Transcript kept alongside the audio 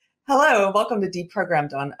Hello, welcome to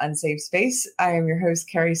Deprogrammed on Unsafe Space. I am your host,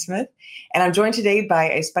 Carrie Smith, and I'm joined today by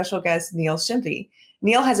a special guest, Neil Shenvi.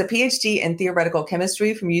 Neil has a PhD in theoretical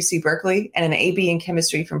chemistry from UC Berkeley and an AB in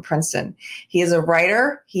chemistry from Princeton. He is a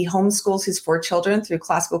writer. He homeschools his 4 children through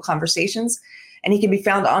classical conversations, and he can be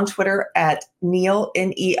found on Twitter at Neil,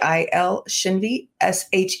 Neil, Shenvi,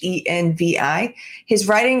 Shenvi. His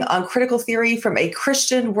writing on critical theory from a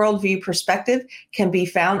Christian worldview perspective can be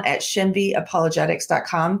found at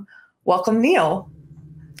shenviapologetics.com. Welcome, Neil.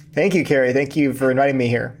 Thank you, Carrie. Thank you for inviting me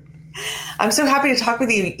here. I'm so happy to talk with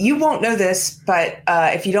you. You won't know this, but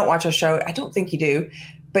if you don't watch our show, I don't think you do,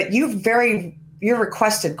 but you're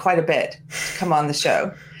requested quite a bit to come on the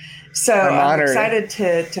show. So I'm excited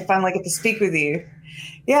to finally get to speak with you.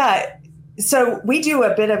 Yeah. So we do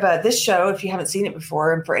a bit of this show, if you haven't seen it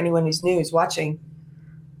before, and for anyone who's new who's watching,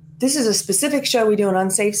 this is a specific show we do in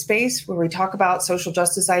Unsafe Space where we talk about social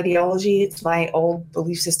justice ideology. It's my old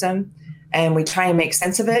belief system, and we try and make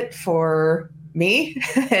sense of it for me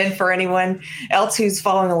and for anyone else who's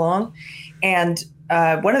following along. And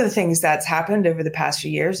one of the things that's happened over the past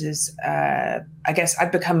few years is, I guess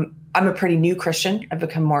I'm a pretty new Christian. I've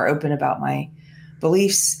become more open about my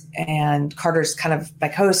beliefs, and Carter's my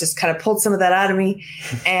co-host has kind of pulled some of that out of me.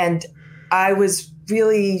 And I was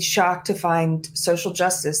really shocked to find social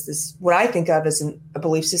justice, this what I think of as a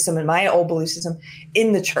belief system in my old belief system,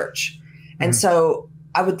 in the church. Mm-hmm. And so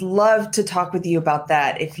I would love to talk with you about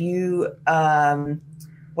that. If you want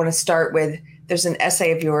to start with, there's an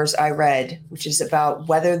essay of yours I read, which is about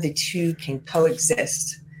whether the two can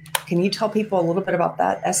coexist. Can you tell people a little bit about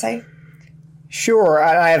that essay? Sure.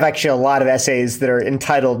 I have actually a lot of essays that are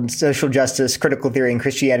entitled Social Justice, Critical Theory, and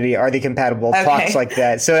Christianity. Are they compatible? Okay. Talks like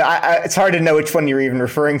that. So it's hard to know which one you're even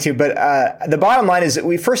referring to. But the bottom line is that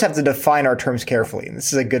we first have to define our terms carefully. And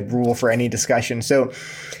this is a good rule for any discussion. So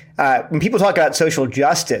when people talk about social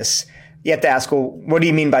justice, you have to ask, well, what do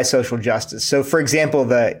you mean by social justice? So, for example,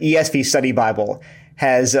 the ESV Study Bible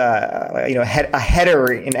has a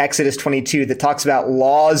header in Exodus 22 that talks about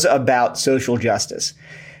laws about social justice.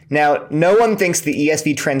 Now, no one thinks the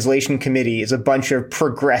ESV Translation Committee is a bunch of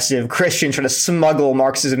progressive Christians trying to smuggle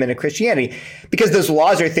Marxism into Christianity, because those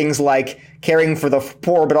laws are things like caring for the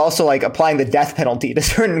poor, but also like applying the death penalty to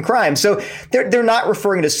certain crimes. So they're not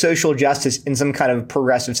referring to social justice in some kind of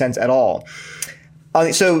progressive sense at all.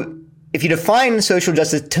 So if you define social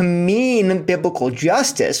justice to mean biblical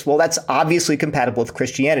justice, well, that's obviously compatible with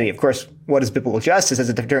Christianity. Of course, what is biblical justice is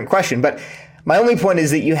a different question. But my only point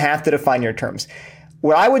is that you have to define your terms.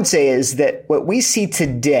 What I would say is that what we see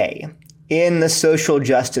today in the social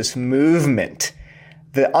justice movement,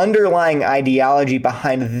 the underlying ideology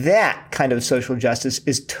behind that kind of social justice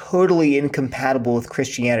is totally incompatible with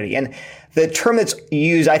Christianity. And the term that's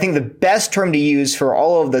used, I think the best term to use for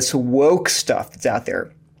all of this woke stuff that's out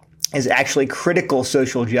there, is actually critical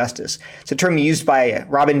social justice. It's a term used by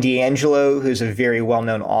Robin DiAngelo, who's a very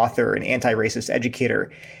well-known author and anti-racist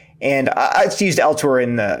educator. And it's used elsewhere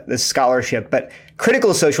in the scholarship, but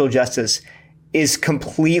critical social justice is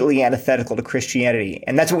completely antithetical to Christianity.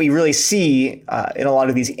 And that's what we really see in a lot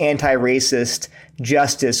of these anti-racist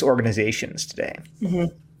justice organizations today.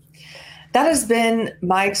 Mm-hmm. That has been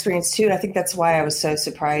my experience too. And I think that's why I was so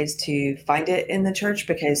surprised to find it in the church,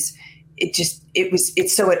 because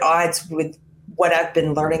it's so at odds with what I've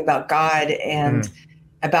been learning about God and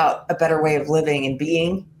about a better way of living and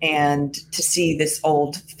being, and to see this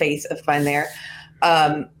old faith of mine there.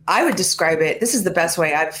 I would describe it, this is the best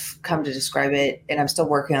way I've come to describe it, and I'm still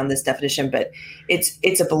working on this definition, but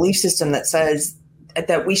it's a belief system that says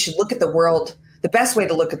that we should look at the world, the best way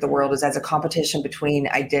to look at the world is as a competition between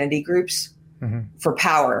identity groups for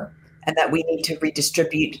power, and that we need to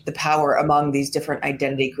redistribute the power among these different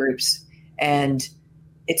identity groups. And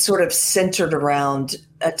it's sort of centered around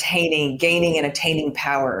gaining and attaining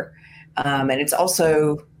power. And it's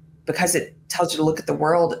also because it tells you to look at the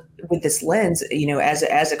world with this lens,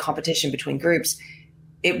 as a competition between groups.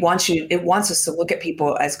 It wants us to look at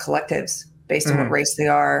people as collectives based on what race they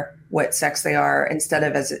are, what sex they are, instead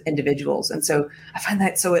of as individuals. And so I find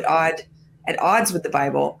that so at odds with the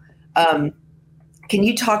Bible. Can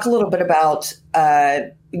you talk a little bit about,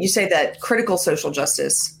 you say that critical social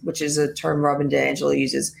justice, which is a term Robin DiAngelo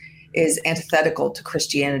uses, is antithetical to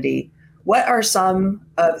Christianity. What are some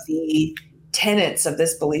of the tenets of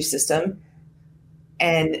this belief system?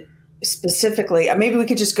 And specifically, maybe we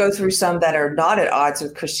could just go through some that are not at odds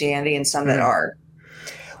with Christianity and some that are.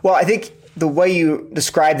 Well, I think the way you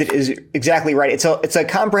described it is exactly right. It's a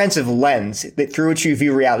comprehensive lens that through which you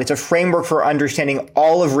view reality. It's a framework for understanding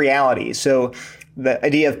all of reality. So the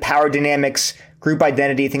idea of power dynamics, group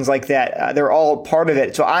identity, things like that. They're all part of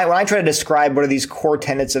it. So when I try to describe what are these core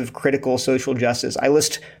tenets of critical social justice, I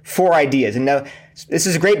list 4 ideas. And now this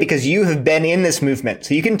is great because you have been in this movement.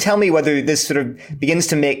 So you can tell me whether this sort of begins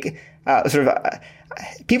to make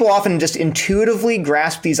people often just intuitively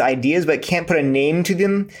grasp these ideas, but can't put a name to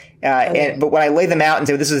them. But when I lay them out and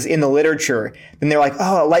say, well, this is in the literature, then they're like,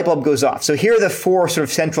 oh, a light bulb goes off. So here are the 4 sort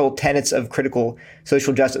of central tenets of critical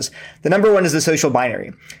social justice. The number 1 is the social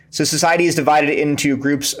binary. So society is divided into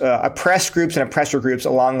groups, oppressed groups and oppressor groups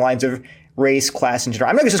along lines of race, class, and gender.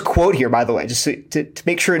 I'm going to just quote here, by the way, just to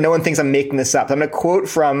make sure no one thinks I'm making this up. I'm going to quote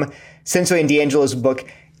from Shenvi and D'Angelo's book,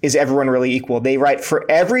 Is Everyone Really Equal? They write, for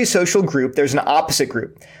every social group, there's an opposite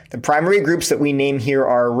group. The primary groups that we name here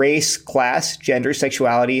are race, class, gender,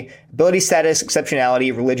 sexuality, ability status,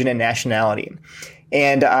 exceptionality, religion, and nationality.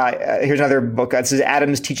 And here's another book. This is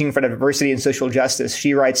Adams' Teaching for Diversity and Social Justice.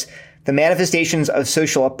 She writes, the manifestations of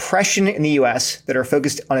social oppression in the U.S. that are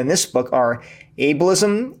focused on in this book are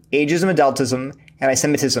ableism, ageism, adultism,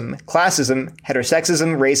 anti-Semitism, classism,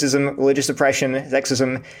 heterosexism, racism, religious oppression,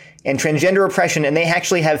 sexism, and transgender oppression. And they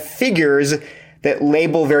actually have figures that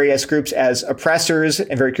label various groups as oppressors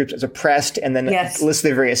and various groups as oppressed, and then list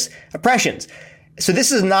their various oppressions. So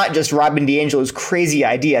this is not just Robin DiAngelo's crazy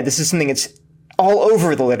idea. This is something that's all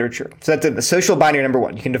over the literature. So that's the social binary number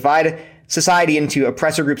 1. You can divide society into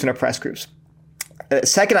oppressor groups and oppressed groups. The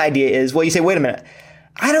second idea is, well, you say, wait a minute.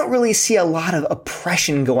 I don't really see a lot of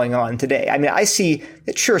oppression going on today. I mean, I see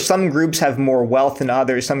that, sure, some groups have more wealth than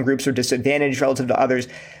others. Some groups are disadvantaged relative to others.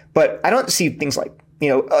 But I don't see things like,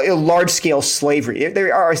 large-scale slavery.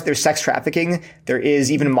 There's sex trafficking. There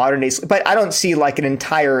is even modern day, but I don't see like an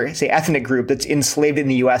entire, say, ethnic group that's enslaved in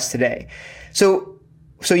the U.S. today. So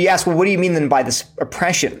you ask, well, what do you mean then by this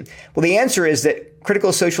oppression? Well, the answer is that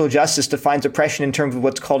critical social justice defines oppression in terms of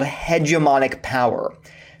what's called hegemonic power.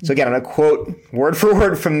 So again, I'm going to quote word for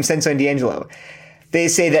word from Shenvi and D'Angelo. They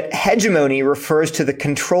say that hegemony refers to the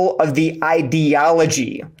control of the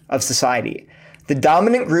ideology of society. The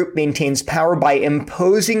dominant group maintains power by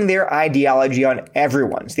imposing their ideology on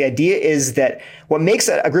everyone. So the idea is that what makes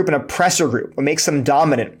a group an oppressor group, what makes them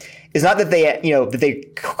dominant, is not that they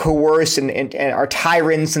coerce and are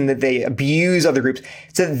tyrants and that they abuse other groups.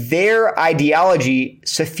 It's that their ideology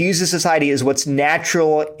suffuses society as what's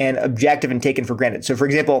natural and objective and taken for granted. So, for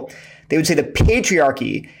example, they would say the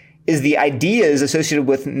patriarchy is the ideas associated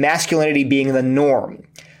with masculinity being the norm.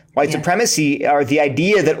 White supremacy are the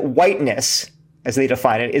idea that whiteness, as they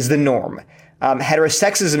define it, is the norm.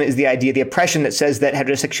 Heterosexism is the idea, the oppression that says that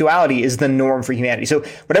heterosexuality is the norm for humanity. So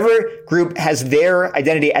whatever group has their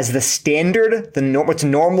identity as the standard, what's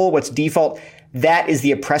normal, what's default, that is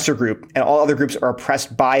the oppressor group, and all other groups are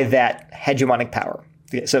oppressed by that hegemonic power.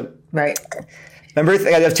 Okay, so right. Number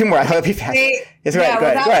I have 2 more. I hope you fast. Yes, right. Go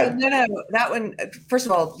ahead. No. That one, first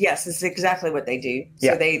of all, yes, it's exactly what they do.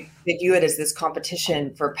 So they view it as this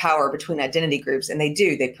competition for power between identity groups. And they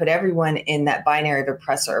do. They put everyone in that binary of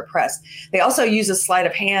oppressor, oppressed. They also use a sleight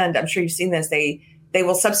of hand. I'm sure you've seen this. They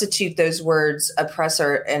will substitute those words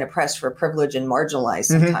oppressor and oppressed for privilege and marginalized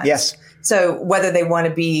sometimes. Mm-hmm, yes. So whether they want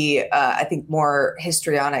to be, I think, more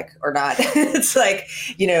histrionic or not, it's like,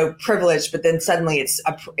 privileged, but then suddenly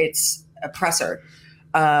it's oppressor.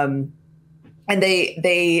 And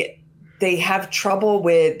they have trouble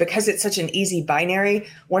with, because it's such an easy binary.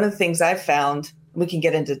 One of the things I've found, we can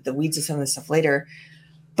get into the weeds of some of this stuff later,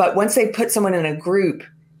 but once they put someone in a group,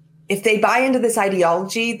 if they buy into this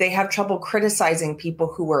ideology, they have trouble criticizing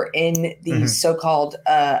people who are in these so-called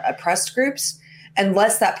oppressed groups,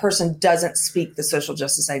 unless that person doesn't speak the social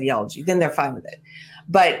justice ideology, then they're fine with it.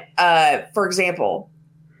 But for example,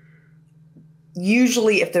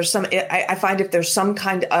 usually if there's I find if there's some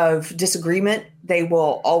kind of disagreement, they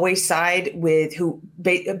will always side with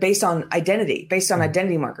based on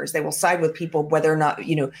identity markers. They will side with people, whether or not,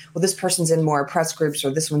 this person's in more oppressed groups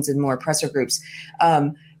or this one's in more oppressor groups.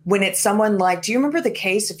 When it's someone like, do you remember the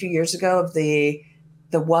case a few years ago of the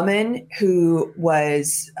woman who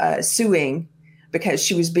was suing because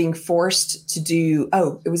she was being forced to do,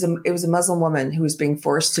 it was a Muslim woman who was being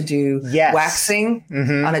forced to do waxing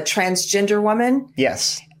on a transgender woman.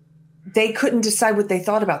 Yes. They couldn't decide what they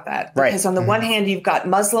thought about that. Right. Because on the one hand, you've got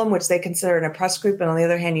Muslim, which they consider an oppressed group. And on the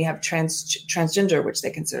other hand, you have transgender, which they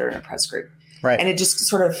consider an oppressed group. Right. And it just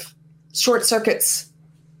sort of short circuits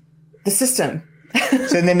the system.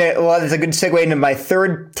 So then, that's a good segue into my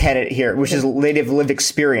third tenet here, which is lived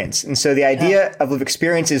experience. And so the idea of lived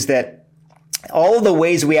experience is that all of the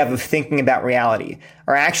ways we have of thinking about reality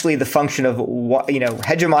are actually the function of,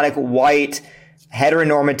 hegemonic, white,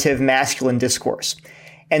 heteronormative, masculine discourse.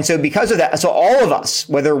 And so because of that, so all of us,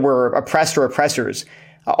 whether we're oppressed or oppressors,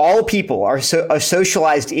 All people are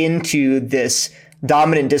socialized into this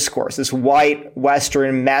dominant discourse, this white,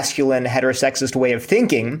 Western, masculine, heterosexist way of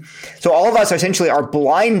thinking. So all of us are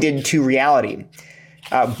blinded to reality.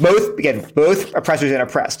 Both oppressors and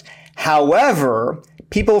oppressed. However,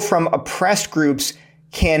 people from oppressed groups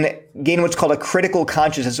can gain what's called a critical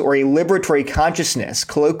consciousness or a liberatory consciousness.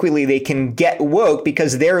 Colloquially, they can get woke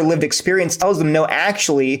because their lived experience tells them, no,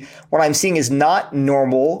 actually, what I'm seeing is not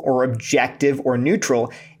normal or objective or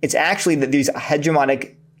neutral. It's actually that these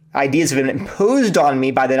hegemonic ideas have been imposed on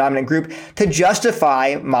me by the dominant group to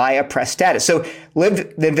justify my oppressed status. So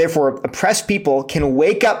therefore, oppressed people can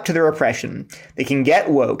wake up to their oppression. They can get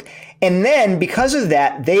woke. And then because of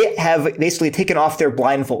that, they have basically taken off their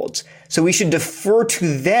blindfolds. So we should defer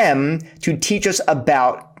to them to teach us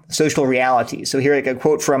about social reality. So here a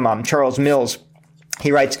quote from Charles Mills.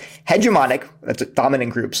 He writes, hegemonic, that's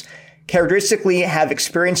dominant groups, characteristically have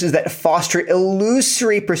experiences that foster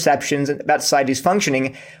illusory perceptions about society's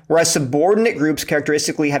functioning, whereas subordinate groups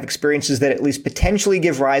characteristically have experiences that at least potentially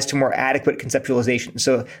give rise to more adequate conceptualization.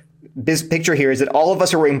 So this picture here is that all of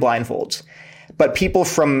us are wearing blindfolds, but people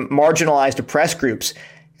from marginalized, oppressed groups,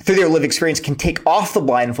 through their lived experience, can take off the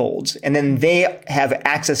blindfolds, and then they have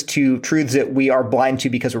access to truths that we are blind to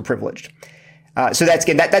because we're privileged. So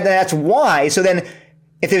that's why. So then,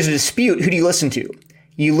 if there's a dispute, who do you listen to?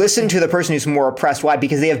 You listen to the person who's more oppressed. Why?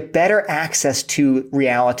 Because they have better access to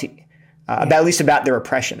reality, at least about their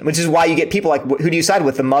oppression, which is why you get people like, who do you side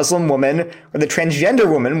with, the Muslim woman or the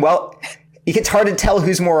transgender woman? Well, it's hard to tell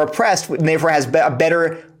who's more oppressed and therefore has a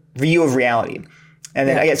better view of reality. And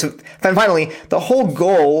then, so finally, the whole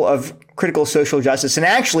goal of critical social justice and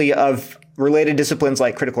actually of related disciplines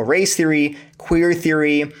like critical race theory, queer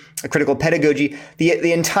theory, critical pedagogy,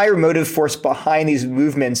 the entire motive force behind these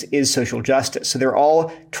movements is social justice. So they're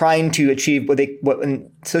all trying to achieve what in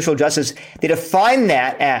social justice, they define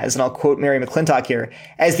that as, and I'll quote Mary McClintock here,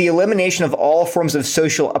 as the elimination of all forms of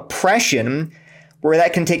social oppression, where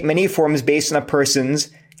that can take many forms based on a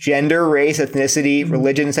person's gender, race, ethnicity,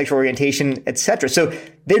 religion, sexual orientation, etc. So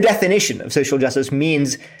their definition of social justice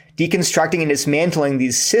means deconstructing and dismantling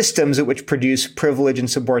these systems which produce privilege and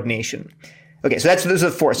subordination. Okay, so those are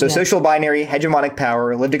the four. So social binary, hegemonic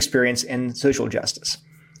power, lived experience, and social justice.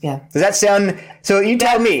 Yeah. Does that sound? So you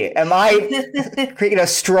tell me. Am I creating a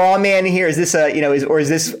straw man here? Is this or is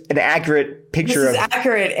this an accurate picture? This is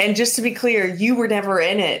accurate. And just to be clear, you were never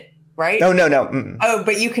in it, right? No. Mm-mm. Oh,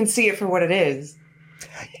 but you can see it for what it is.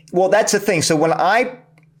 Well, that's the thing. So when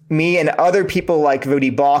me and other people like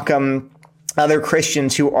Vodi Bakum, other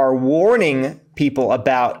Christians who are warning people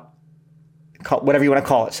about whatever you want to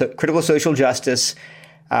call it, so critical social justice,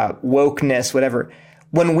 wokeness, whatever,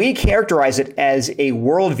 when we characterize it as a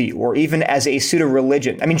worldview or even as a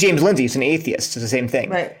pseudo-religion, I mean, James Lindsay is an atheist, it's the same thing.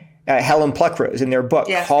 Right. Helen Pluckrose in their book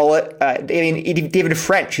call it, David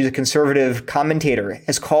French, who's a conservative commentator,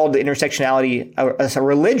 has called the intersectionality a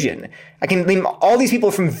religion. I can name all these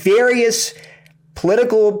people from various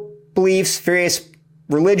political beliefs, various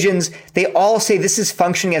religions. They all say this is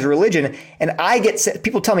functioning as a religion. And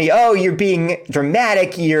people tell me, oh, you're being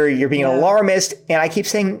dramatic, you're being an alarmist. And I keep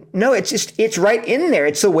saying, no, it's right in there.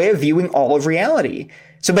 It's a way of viewing all of reality.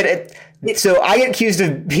 So I get accused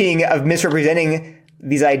of misrepresenting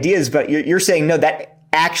these ideas, but you're saying, no, that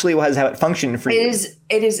actually was how it functioned for you.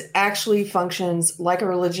 It is actually functions like a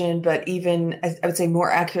religion, but even, I would say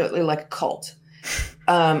more accurately, like a cult,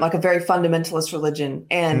 like a very fundamentalist religion.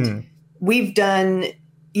 And we've done,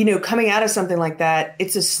 coming out of something like that,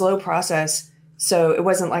 it's a slow process. So it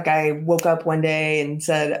wasn't like I woke up one day and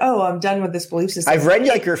said, oh, I'm done with this belief system. I've read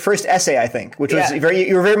your first essay, I think, which was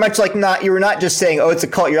you were very much like you were not just saying, oh, it's a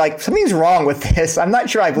cult. You're like, something's wrong with this. I'm not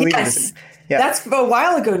sure I believe this. Yeah. That's a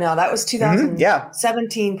while ago now. That was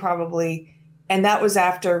 2017 probably. And that was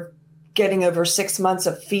after getting over 6 months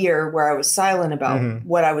of fear where I was silent about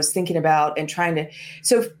what I was thinking about and trying to.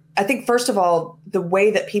 So I think, first of all, the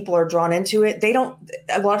way that people are drawn into it,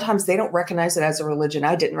 a lot of times they don't recognize it as a religion.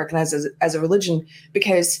 I didn't recognize it as a religion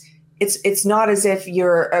because it's not as if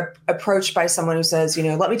you're approached by someone who says,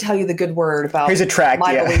 let me tell you the good word about Here's a tract,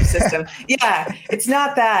 my belief system. It's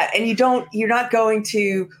not that. And you're not going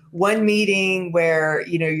to one meeting where,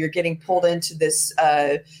 you're getting pulled into this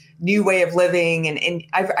new way of living. And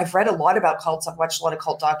I've read a lot about cults. I've watched a lot of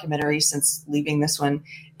cult documentaries since leaving this one.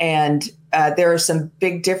 And there are some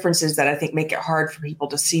big differences that I think make it hard for people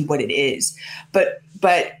to see what it is. But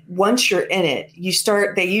once you're in it,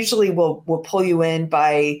 they usually will pull you in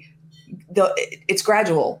by, it's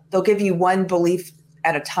gradual. They'll give you one belief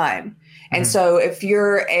at a time. And so if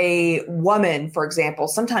you're a woman, for example,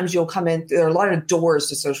 sometimes you'll come in, there are a lot of doors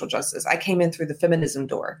to social justice. I came in through the feminism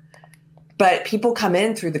door. But people come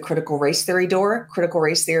in through the critical race theory door. Critical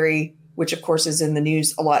race theory, which of course is in the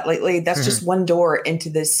news a lot lately, that's just one door into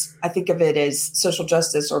this. I think of it as social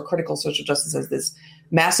justice, or critical social justice, as this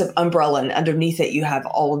massive umbrella, and underneath it you have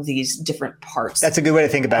all of these different parts. That's a good way to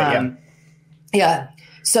think about it. Yeah.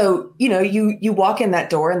 So, you walk in that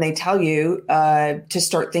door and they tell you to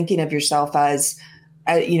start thinking of yourself as,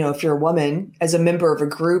 if you're a woman, as a member of a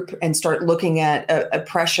group, and start looking at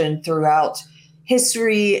oppression throughout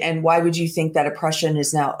history, and why would you think that oppression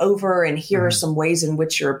is now over, and here are some ways in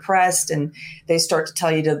which you're oppressed. And they start to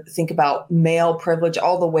tell you to think about male privilege,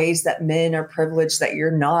 all the ways that men are privileged that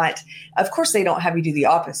you're not. Of course, they don't have you do the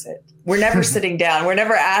opposite. We're never sitting down. We're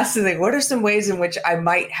never asked to think, what are some ways in which I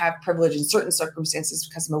might have privilege in certain circumstances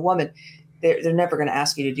because I'm a woman? They're never going to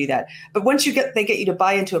ask you to do that. But once they get you to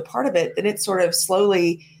buy into a part of it, then it's sort of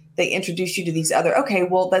slowly they introduce you to these other, okay,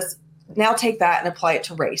 well, let's now take that and apply it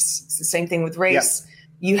to race. It's the same thing with race.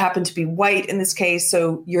 Yep. You happen to be white in this case,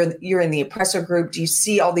 so you're in the oppressor group. Do you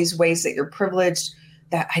see all these ways that you're privileged?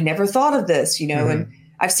 That I never thought of this, And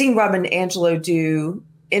I've seen Robin Angelo do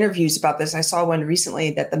interviews about this. I saw one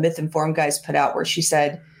recently that the Myth Informed guys put out where she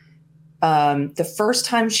said the first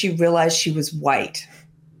time she realized she was white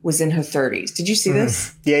was in her 30s. Did you see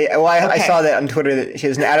this? Yeah. Well, I saw that on Twitter, that she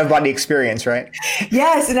has an out-of-body experience, right?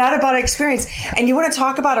 Yes, an out-of-body experience. And you want to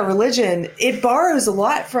talk about a religion, it borrows a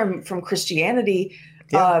lot from Christianity.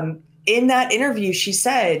 Yeah. In that interview, she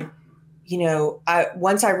said,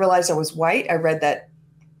 once I realized I was white, I read that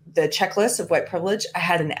the checklist of white privilege, I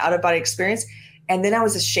had an out-of-body experience. And then I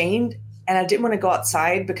was ashamed, and I didn't want to go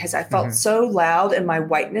outside because I felt so loud in my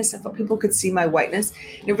whiteness. I felt people could see my whiteness.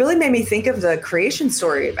 And it really made me think of the creation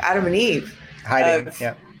story of Adam and Eve. Hiding,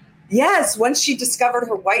 Yes, once she discovered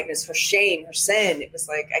her whiteness, her shame, her sin, it was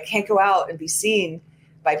like, I can't go out and be seen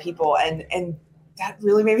by people. And that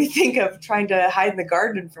really made me think of trying to hide in the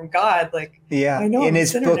garden from God. I know in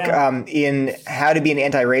his book, in How to Be an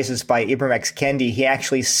Anti-Racist by Ibram X. Kendi, he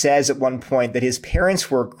actually says at one point that his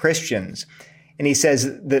parents were Christians. And he says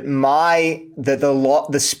that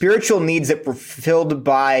the spiritual needs that were fulfilled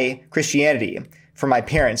by Christianity for my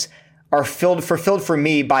parents are fulfilled for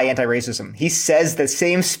me by anti-racism. He says the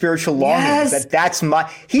same spiritual longings.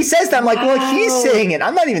 He says that. I'm like, well, he's saying it.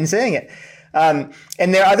 I'm not even saying it. And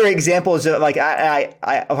there are other examples of I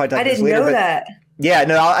didn't know that. Yeah,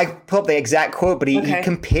 no, I pull up the exact quote, but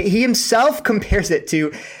he himself compares it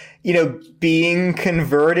to, being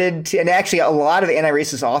converted to, and actually a lot of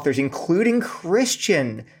anti-racist authors, including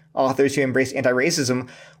Christian authors who embrace anti-racism,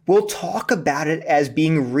 will talk about it as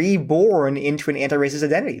being reborn into an anti-racist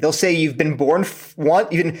identity. They'll say you've been born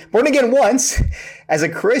again once as a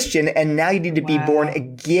Christian, and now you need to be born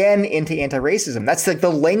again into anti-racism. That's the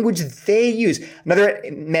language they use. Another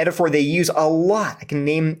metaphor they use a lot. I can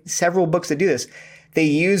name several books that do this. They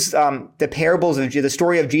use the parables of the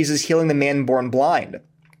story of Jesus healing the man born blind.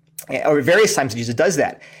 Or various times Jesus does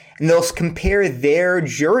that. And they'll compare their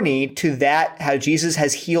journey to that, how Jesus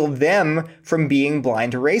has healed them from being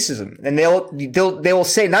blind to racism. And they will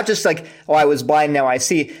say, not just like, oh, I was blind, now I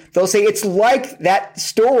see. They'll say it's like that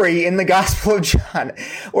story in the Gospel of John.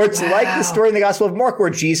 Or it's like the story in the Gospel of Mark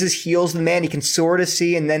where Jesus heals the man, he can sort of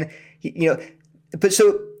see, and then, but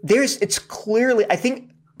so it's clearly, I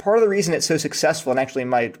think part of the reason it's so successful, and actually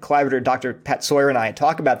my collaborator, Dr. Pat Sawyer, and I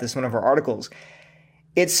talk about this in one of our articles,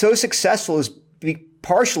 it's so successful is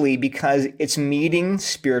partially because it's meeting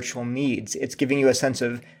spiritual needs. It's giving you a sense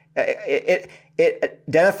of, it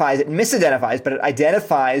misidentifies, but it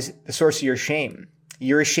identifies the source of your shame.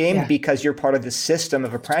 You're ashamed because you're part of the system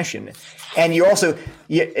of oppression. And you also,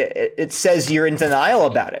 it says you're in denial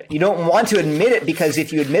about it. You don't want to admit it because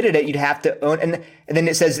if you admitted it, you'd have to own, and then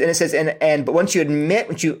it says, but once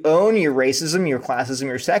you own your racism, your classism,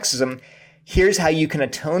 your sexism, here's how you can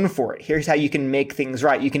atone for it. Here's how you can make things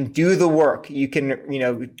right. You can do the work. You can,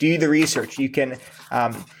 do the research. You can,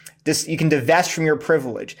 you can divest from your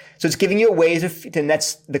privilege. So it's giving you a way and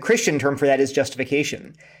that's the Christian term for that is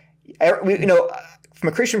justification. From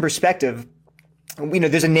a Christian perspective,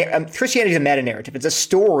 there's Christianity is a meta-narrative. It's a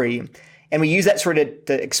story. And we use that sort of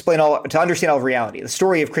to understand all of reality. The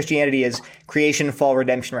story of Christianity is creation, fall,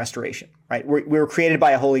 redemption, restoration, right? We were created by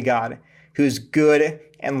a holy God who's good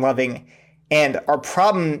and loving. And our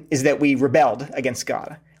problem is that we rebelled against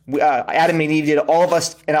God. Adam and Eve did, all of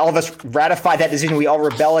us ratified that decision. We all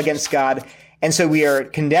rebel against God. And so we are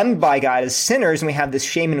condemned by God as sinners, and we have this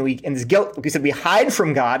shame and this guilt. Like we said, we hide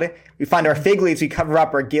from God. We find our fig leaves, we cover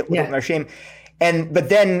up our guilt and our shame. But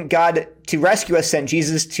then God, to rescue us, sent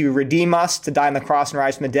Jesus to redeem us, to die on the cross and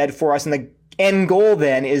rise from the dead for us. And the end goal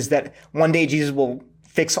then is that one day Jesus will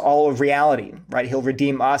fix all of reality, right? He'll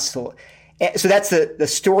redeem us. So that's the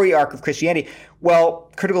story arc of Christianity.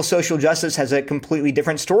 Well, critical social justice has a completely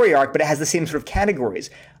different story arc, but it has the same sort of categories.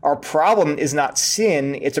 Our problem is not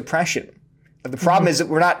sin, it's oppression. The problem is that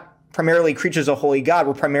we're not primarily creatures of holy God.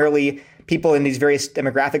 We're primarily people in these various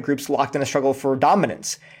demographic groups locked in a struggle for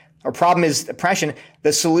dominance. Our problem is oppression.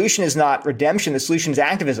 The solution is not redemption. The solution is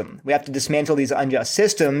activism. We have to dismantle these unjust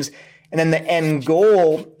systems. And then the end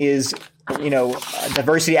goal is,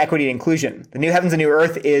 diversity, equity, and inclusion. The new heavens and new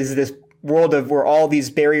earth is this world of where all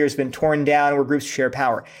these barriers have been torn down, where groups share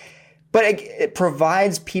power. But it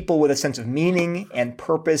provides people with a sense of meaning and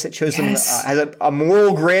purpose. It shows them has a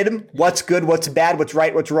moral grid. What's good, what's bad, what's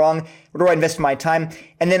right, what's wrong. Where do I invest my time?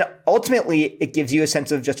 And then ultimately, it gives you a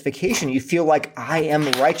sense of justification. You feel like I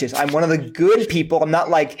am righteous. I'm one of the good people. I'm not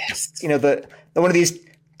like, the one of these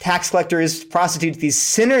tax collectors, prostitutes, these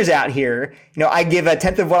sinners out here. I give a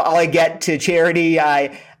tenth of what all I get to charity.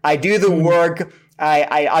 I do the work.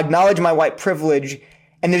 I acknowledge my white privilege.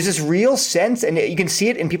 And there's this real sense, and you can see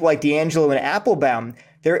it in people like D'Angelo and Applebaum.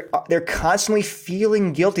 They're constantly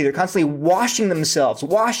feeling guilty. They're constantly washing themselves,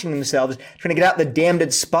 trying to get out the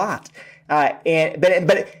damned spot. But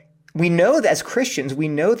we know that as Christians, we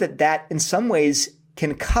know that in some ways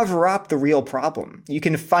can cover up the real problem. You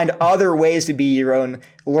can find other ways to be your own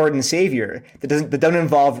Lord and Savior that don't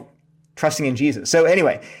involve trusting in Jesus. So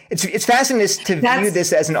anyway, it's fascinating to view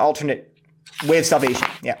this as an alternate way of salvation.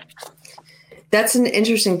 Yeah. That's an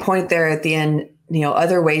interesting point there at the end,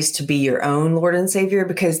 other ways to be your own Lord and Savior,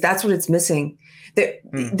 because that's what it's missing.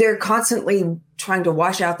 They're constantly trying to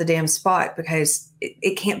wash out the damn spot because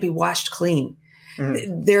it can't be washed clean.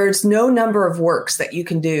 There's no number of works that you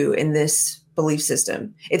can do in this belief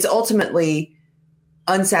system. It's ultimately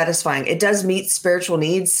unsatisfying. It does meet spiritual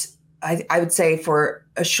needs, I would say, for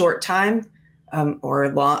a short time. Or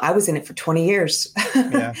long. I was in it for 20 years,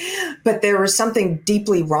 but there was something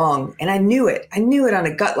deeply wrong, and I knew it. I knew it on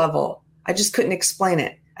a gut level. I just couldn't explain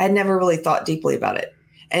it. I had never really thought deeply about it,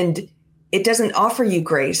 and it doesn't offer you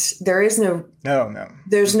grace. There is no.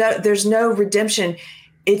 There's no redemption.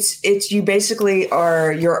 It's you basically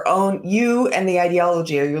are your own. You and the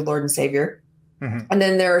ideology are your Lord and Savior, and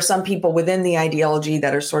then there are some people within the ideology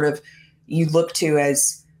that are sort of you look to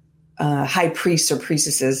as. High priests or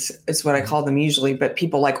priestesses is what I call them usually, but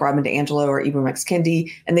people like Robin DiAngelo or Ibram X.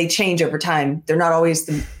 Kendi, and they change over time. They're not always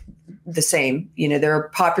the same. They're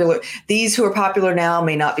popular. These who are popular now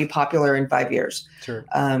may not be popular in 5 years. Sure.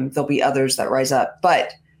 There'll be others that rise up,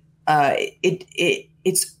 but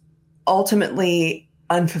it's ultimately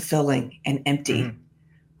unfulfilling and empty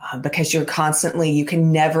because you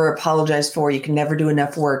can never apologize for, you can never do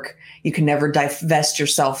enough work, you can never divest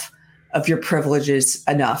yourself of your privileges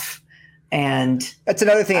enough. And that's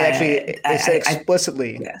another thing actually they say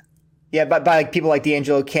explicitly. But by people like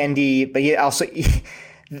D'Angelo, Kendi, but also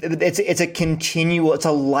it's a continual, it's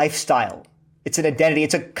a lifestyle, it's an identity,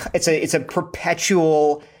 it's a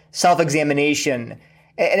perpetual self-examination.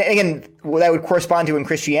 And again, what that would correspond to in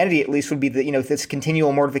Christianity, at least, would be this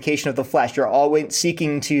continual mortification of the flesh. You're always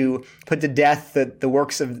seeking to put to death the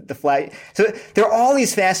works of the flesh. So there are all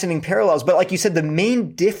these fascinating parallels. But like you said, the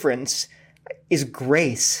main difference is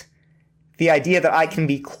grace. The idea that I can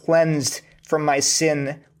be cleansed from my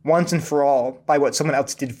sin once and for all by what someone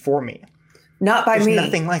else did for me. Not by me.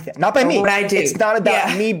 Nothing like that. Not by me. What I do. It's not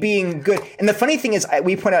about me being good. And the funny thing is,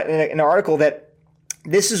 we point out in an article that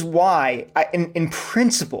this is why, in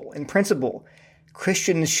principle,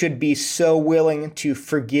 Christians should be so willing to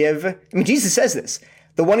forgive. I mean, Jesus says this.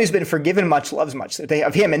 The one who's been forgiven much loves much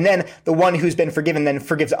of him. And then the one who's been forgiven then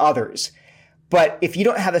forgives others. But if you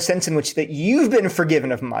don't have a sense in which that you've been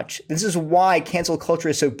forgiven of much, this is why cancel culture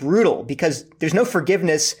is so brutal, because there's no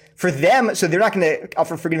forgiveness for them. So they're not going to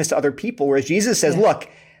offer forgiveness to other people. Whereas Jesus says, look,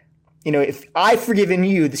 if I've forgiven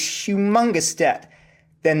you this humongous debt,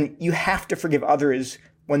 then you have to forgive others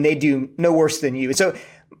when they do no worse than you. So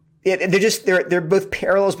they're both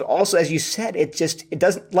parallels, but also, as you said, it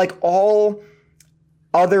doesn't, like all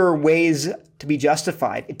other ways to be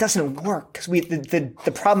justified, it doesn't work because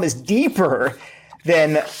the problem is deeper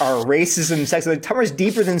than our racism, sexism. The problem is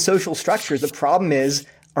deeper than social structures. The problem is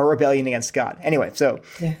our rebellion against God. Anyway, so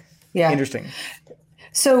interesting.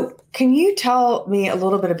 So can you tell me a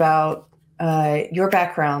little bit about your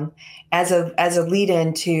background as a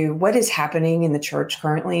lead-in to what is happening in the church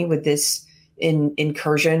currently with this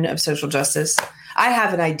incursion of social justice? I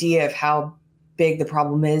have an idea of how big the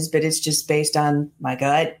problem is, but it's just based on my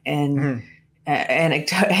gut and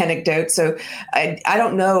anecdote. So I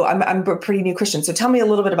don't know. I'm a pretty new Christian. So tell me a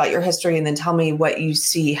little bit about your history, and then tell me what you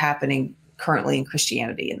see happening currently in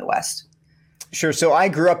Christianity in the West. Sure. So I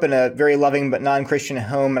grew up in a very loving but non-Christian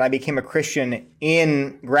home, and I became a Christian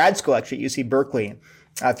in grad school, actually, at UC Berkeley,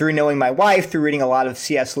 through knowing my wife, through reading a lot of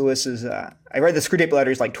C.S. Lewis's. I read the Screwtape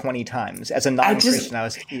Letters like 20 times. As a non-Christian,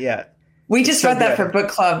 We just read that for book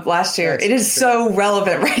club last year. It is so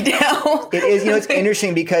relevant right now. It is. It's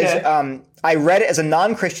interesting because I read it as a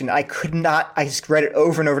non-Christian. I just read it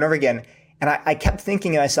over and over and over again. And I kept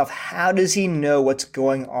thinking to myself, how does he know what's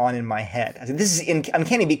going on in my head? I said, this is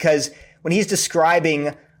uncanny, because when he's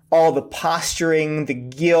describing all the posturing, the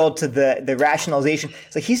guilt, the rationalization,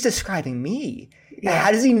 it's like he's describing me. Yeah.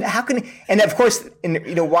 How can he, and of course,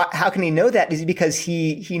 how can he know that? Is it because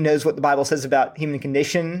he knows what the Bible says about human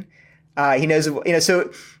condition? He knows,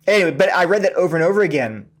 so anyway, but I read that over and over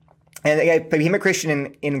again. And I became a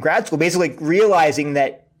Christian in grad school, basically realizing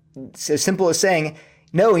that it's as simple as saying,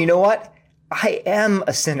 no, you know what? I am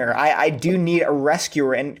a sinner. I do need a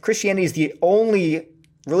rescuer. And Christianity is the only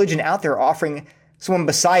religion out there offering someone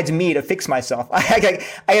besides me to fix myself.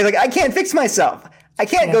 I can't fix myself. I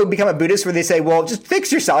can't go become a Buddhist where they say, well, just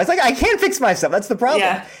fix yourself. It's like, I can't fix myself. That's the problem.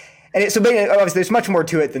 Yeah. And obviously there's much more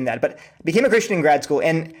to it than that. But I became a Christian in grad school.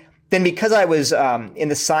 And then because I was in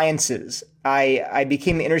the sciences, I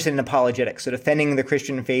became interested in apologetics, so defending the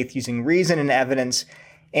Christian faith using reason and evidence.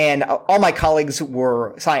 And all my colleagues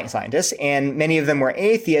were scientists, and many of them were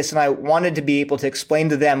atheists. And I wanted to be able to explain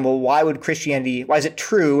to them, well, why is it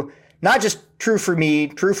true? Not just true for me,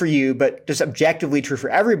 true for you, but just objectively true for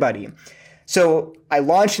everybody. So I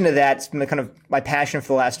launched into that. It's been kind of my passion for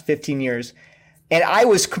the last 15 years. And I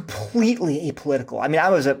was completely apolitical. I mean, I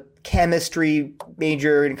was a chemistry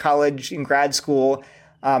major in college, in grad school.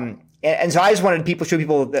 And so I just wanted to show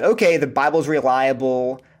people that, okay, the Bible's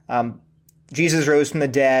reliable. Jesus rose from the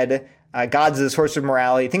dead. God's the source of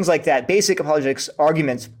morality, things like that. Basic apologetics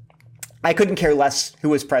arguments. I couldn't care less who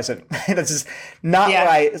was present. That's just not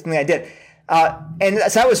something I did. And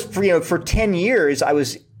so that was for 10 years, I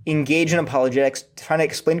was engaged in apologetics, trying to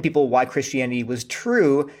explain to people why Christianity was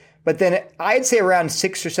true. But then I'd say around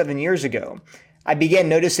 6 or 7 years ago, I began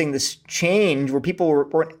noticing this change where people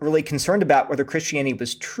weren't really concerned about whether Christianity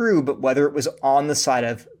was true, but whether it was on the side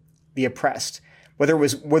of the oppressed, whether it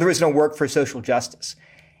was going to work for social justice.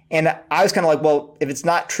 And I was kind of like, well, if it's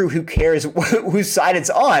not true, who cares whose side it's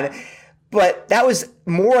on? But that was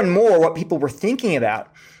more and more what people were thinking about.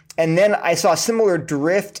 And then I saw a similar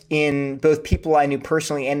drift in both people I knew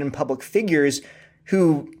personally and in public figures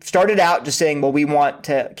who started out just saying, well, we want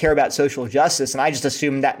to care about social justice. And I just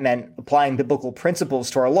assumed that meant applying biblical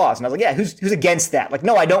principles to our laws. And I was like, yeah, who's against that? Like,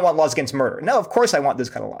 no, I don't want laws against murder. No, of course I want those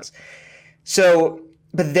kind of laws. So,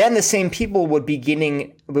 but then the same people would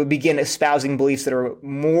begin espousing beliefs that are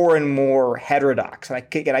more and more heterodox. And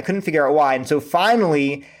I couldn't figure out why. And so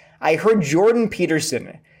finally, I heard Jordan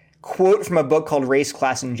Peterson quote from a book called Race,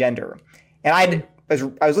 Class, and Gender. And I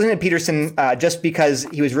was listening to Peterson just because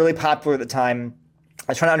he was really popular at the time.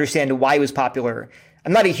 I was trying to understand why he was popular.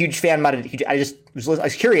 I'm not a huge fan. I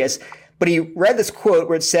was curious. But he read this quote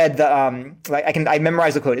where it said, I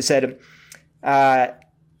memorized the quote. It said, the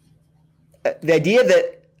idea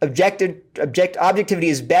that objectivity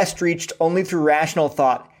is best reached only through rational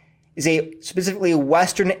thought is a specifically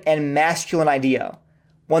Western and masculine idea,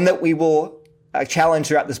 one that we will challenge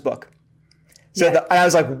throughout this book. So and I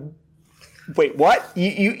was like, wait, what?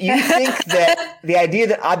 You think that the idea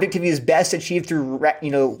that objectivity is best achieved through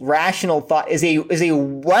rational thought is a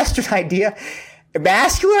Western idea, a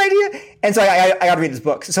masculine idea? And so I got to read this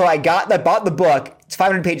book. So I bought the book. It's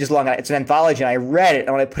 500 pages long. It's an anthology, and I read it.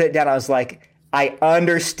 And when I put it down, I was like, I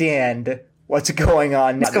understand what's going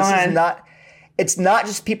on now. It's not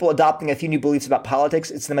just people adopting a few new beliefs about politics.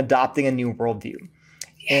 It's them adopting a new worldview.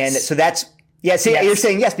 Yes. And so that's you're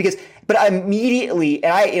saying yes but I immediately,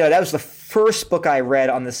 and that was the first book I read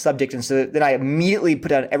on this subject. And so then I immediately put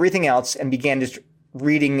down everything else and began just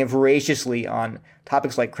reading voraciously on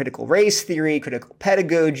topics like critical race theory, critical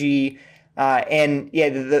pedagogy.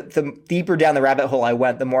 The deeper down the rabbit hole I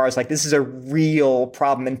went, the more I was like, this is a real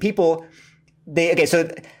problem. And people, so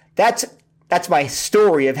that's my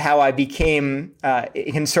story of how I became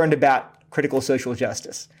concerned about critical social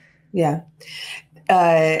justice. Yeah.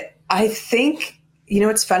 I think,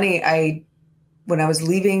 it's funny. When I was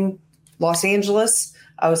leaving Los Angeles,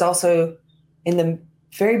 I was also in the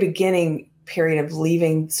very beginning period of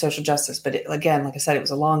leaving social justice. But again, like I said, it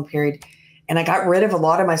was a long period. And I got rid of a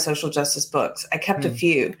lot of my social justice books. I kept a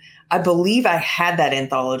few. I believe I had that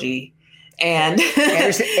anthology. And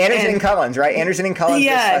Anderson and Collins, right? Anderson and Collins,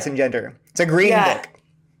 Race, Class, and Gender. It's a green book.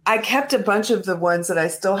 I kept a bunch of the ones that I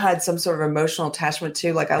still had some sort of emotional attachment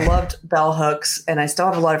to. Like I loved Bell Hooks, and I still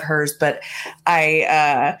have a lot of hers. But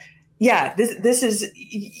this is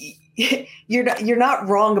you're not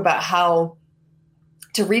wrong about how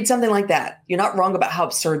to read something like that. You're not wrong about how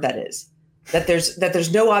absurd that is. That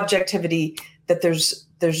there's no objectivity. That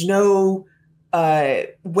there's no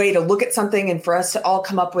way to look at something and for us to all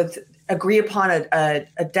agree upon a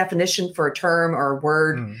definition for a term or a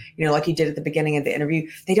word. Like you did at the beginning of the interview.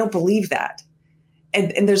 They don't believe that.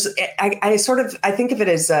 And there's, I think of it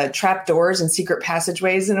as trap doors and secret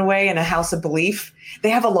passageways in a way in a house of belief. They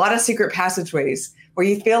have a lot of secret passageways where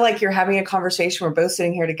you feel like you're having a conversation. We're both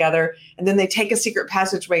sitting here together, and then they take a secret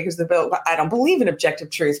passageway because they're both, I don't believe in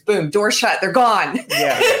objective truth. Boom, door shut. They're gone.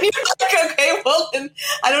 Yeah. You're like, okay, well, then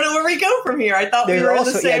I don't know where we go from here. I thought we were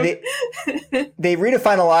also, the same. Yeah, they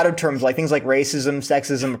redefine a lot of terms like things like racism,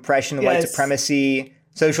 sexism, oppression, white supremacy,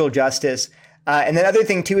 social justice. And the other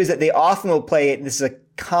thing, too, is that they often will play, this is a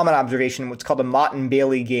common observation, what's called a Mott and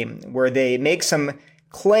Bailey game, where they make some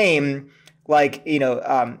claim like,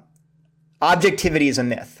 objectivity is a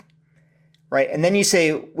myth, right? And then you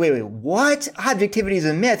say, wait, what? Objectivity is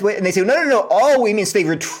a myth? Wait, and they say, no, all we mean is they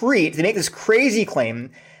retreat. They make this crazy claim.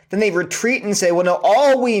 Then they retreat and say, well, no,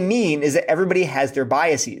 all we mean is that everybody has their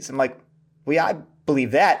biases. I'm like, well, yeah, I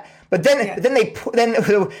believe that. But then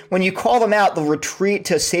when you call them out, they'll retreat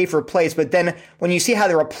to a safer place. But then when you see how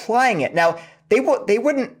they're applying it, now they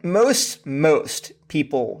wouldn't, most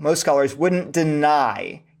people, most scholars wouldn't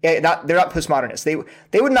deny, they're not postmodernists.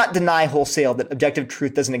 They would not deny wholesale that objective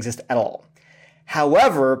truth doesn't exist at all.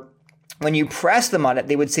 However, when you press them on it,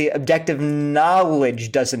 they would say objective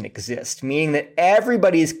knowledge doesn't exist, meaning that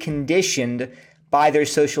everybody is conditioned by their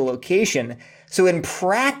social location. So in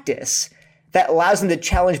practice, that allows them to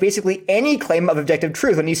challenge basically any claim of objective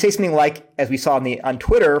truth. When you say something like, as we saw on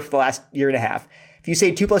Twitter for the last year and a half, if you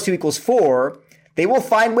say 2 + 2 = 4, they will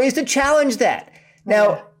find ways to challenge that.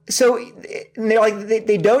 Now, so they're like,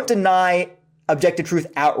 they don't deny objective truth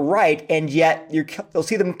outright, and yet you'll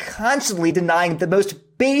see them constantly denying the most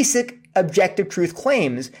basic objective truth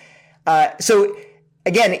claims. So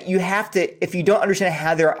again, you have to, if you don't understand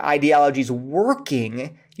how their ideology is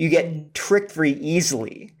working, you get tricked very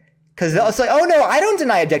easily. Because they'll say, oh, no, I don't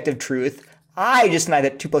deny objective truth. I just deny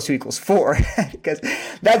that 2 + 2 = 4 because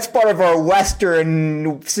that's part of our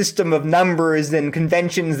Western system of numbers and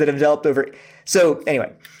conventions that have developed over. So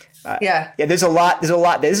anyway, there's a lot.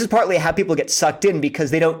 This is partly how people get sucked in because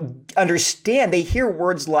they don't understand. They hear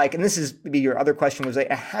words like, and this is maybe your other question was like,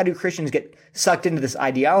 how do Christians get sucked into this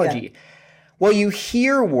ideology? Yeah. Well, you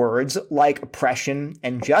hear words like oppression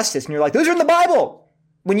and justice, and you're like, those are in the Bible.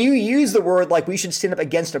 When you use the word like we should stand up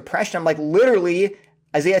against oppression, I'm like, literally,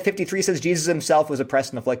 Isaiah 53 says Jesus himself was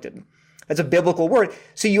oppressed and afflicted. That's a biblical word.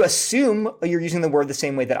 So you assume you're using the word the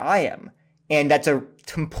same way that I am. And that's a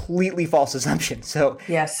completely false assumption. So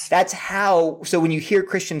that's how, so when you hear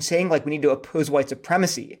Christians saying like we need to oppose white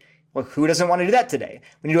supremacy, well, who doesn't want to do that today?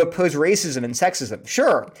 We need to oppose racism and sexism.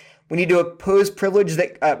 Sure. We need to oppose privilege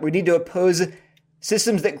we need to oppose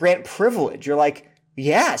systems that grant privilege. You're like,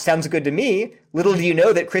 yeah, sounds good to me. Little do you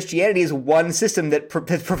know that Christianity is one system that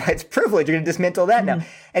provides privilege. You're going to dismantle that now.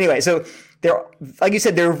 Anyway, so there, like you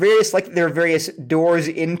said, there are various doors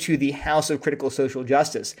into the house of critical social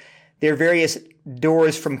justice. There are various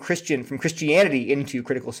doors from Christianity into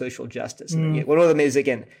critical social justice. And one of them is,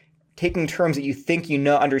 again, taking terms that you think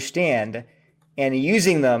understand and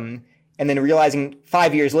using them and then realizing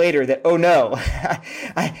 5 years later that, oh no,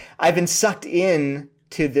 I've been sucked in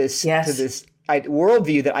to this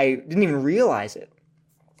worldview that I didn't even realize it.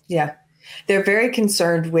 Yeah. They're very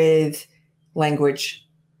concerned with language,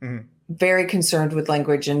 very concerned with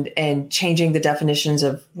language and changing the definitions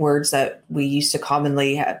of words that we used to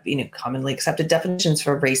commonly have, commonly accepted definitions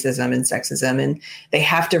for racism and sexism. And they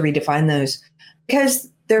have to redefine those because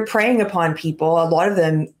they're preying upon people, a lot of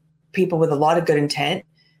them, people with a lot of good intent,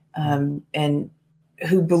 and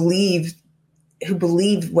who believe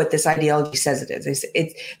what this ideology says it is.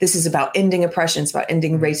 This is about ending oppression. It's about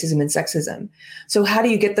ending racism and sexism. So how do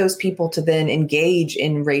you get those people to then engage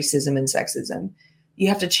in racism and sexism? You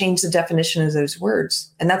have to change the definition of those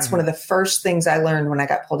words. And that's one of the first things I learned when I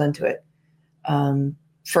got pulled into it.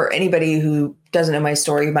 For anybody who doesn't know my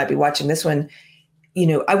story, who might be watching this one,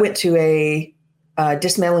 I went to a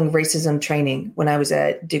dismantling racism training when I was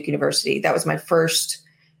at Duke University. That was my first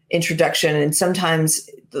introduction. And sometimes,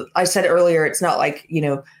 I said earlier, it's not like,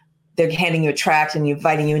 they're handing you a tract and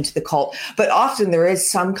inviting you into the cult, but often there is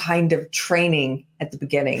some kind of training at the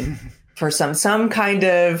beginning for some kind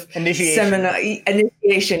of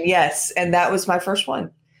initiation. Yes. And that was my first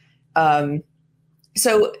one.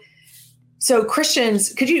 So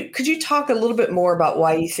Christians, could you talk a little bit more about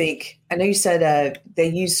why you think, I know you said they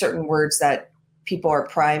use certain words that people are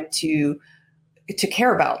primed to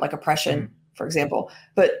care about, like oppression. for example.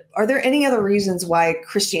 But are there any other reasons why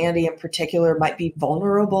Christianity in particular might be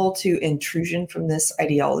vulnerable to intrusion from this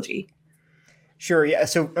ideology? Sure. Yeah.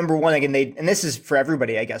 So number one, again, and this is for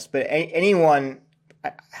everybody, I guess, but anyone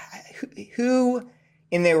who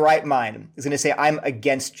in their right mind is going to say, I'm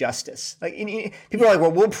against justice. Like people are like,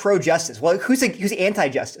 well, we're pro-justice. Well, who's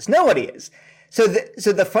anti-justice? Nobody is. So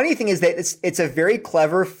the funny thing is that it's a very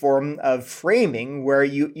clever form of framing where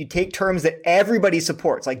you take terms that everybody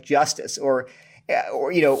supports, like justice or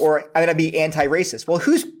I'm going to be anti-racist. Well,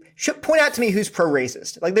 point out to me who's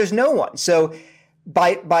pro-racist? Like there's no one. So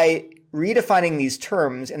by redefining these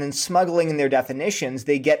terms and then smuggling in their definitions,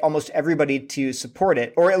 they get almost everybody to support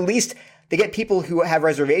it, or at least they get people who have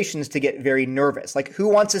reservations to get very nervous. Like who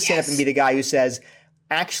wants to stand up and be the guy who says,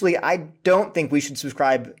 actually, I don't think we should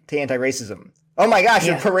subscribe to anti-racism. Oh my gosh,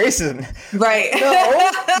 you're pro-racism. Right.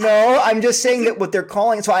 No, I'm just saying that what they're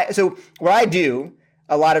calling. So what I do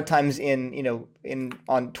a lot of times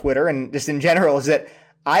on Twitter and just in general is that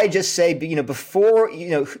I just say, before,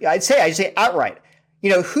 I say outright,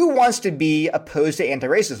 who wants to be opposed to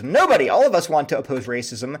anti-racism? Nobody. All of us want to oppose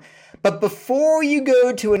racism. But before you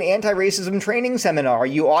go to an anti-racism training seminar,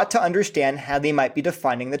 you ought to understand how they might be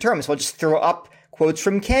defining the term. So I'll just throw up quotes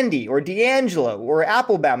from Kendi or D'Angelo or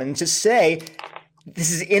Applebaum and just say,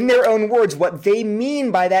 this is in their own words, what they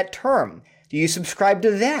mean by that term. Do you subscribe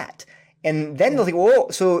to that? And then they'll think, whoa,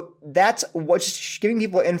 so that's what's giving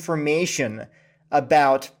people information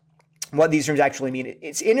about what these terms actually mean.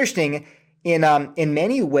 It's interesting. In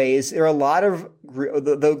many ways, there are a lot of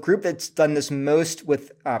the group that's done this most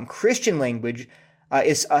with Christian language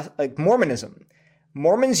is like Mormonism.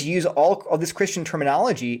 Mormons use all this Christian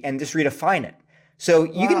terminology and just redefine it. So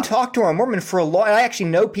you can talk to a Mormon for a long. I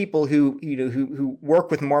actually know people who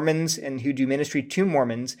work with Mormons and who do ministry to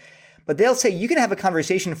Mormons, but they'll say you can have a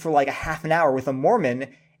conversation for like a half an hour with a Mormon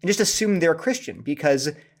and just assume they're Christian because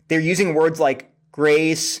they're using words like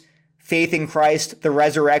grace, faith in Christ, the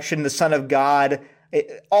resurrection, the Son of God,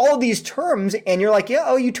 all of these terms, and you're like,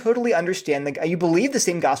 you totally understand you believe the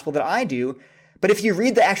same gospel that I do. But if you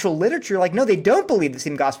read the actual literature, like, no, they don't believe the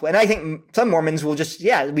same gospel. And I think some Mormons will just,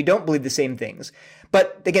 we don't believe the same things.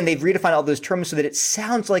 But again, they've redefined all those terms so that it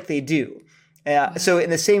sounds like they do. So in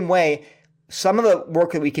the same way, some of the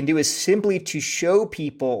work that we can do is simply to show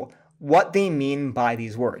people what they mean by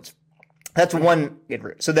these words. That's one good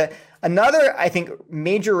route. So another, I think,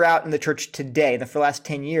 major route in the church today, for the last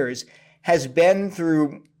 10 years, has been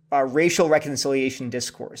through racial reconciliation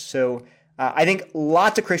discourse. So I think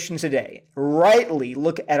lots of Christians today rightly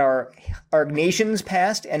look at our nation's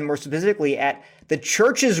past and more specifically at the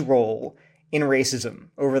church's role in racism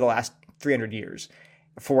over the last 300 years,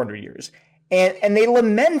 400 years. And they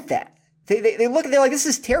lament that. They look, they're like, this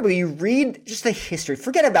is terrible. You read just the history.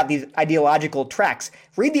 Forget about these ideological tracks.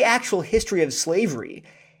 Read the actual history of slavery.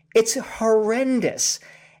 It's horrendous.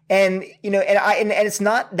 And it's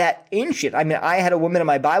not that ancient. I mean, I had a woman in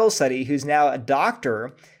my Bible study who's now a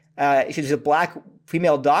doctor. She's a black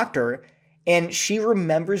female doctor, and she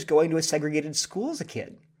remembers going to a segregated school as a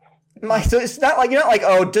kid. So it's not like, you're not like,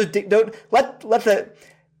 don't let the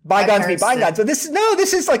bygones be bygones. So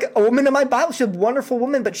this is like a woman in my Bible. She's a wonderful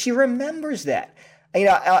woman, but she remembers that.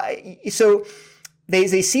 So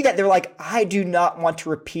they see that, they're like, I do not want to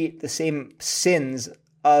repeat the same sins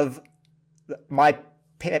of my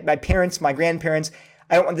parents, my grandparents.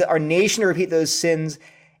 I don't want our nation to repeat those sins.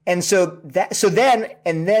 And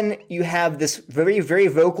then you have this very, very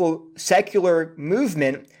vocal secular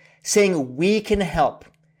movement saying we can help.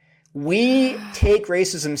 We take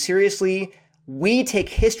racism seriously. We take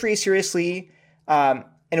history seriously.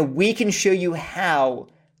 And we can show you how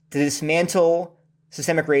to dismantle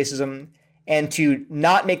systemic racism and to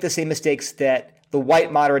not make the same mistakes that the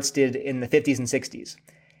white moderates did in the 50s and 60s.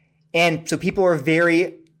 And so people are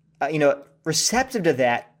very, receptive to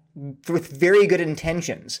that with very good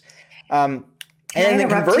intentions. And then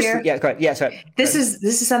conversely, go ahead. Yeah, sorry. This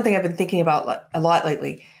is something I've been thinking about a lot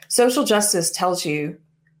lately. Social justice tells you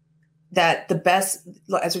that the best,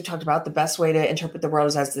 as we talked about, the best way to interpret the world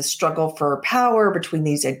is as this struggle for power between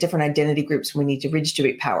these different identity groups. We need to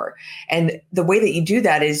redistribute power. And the way that you do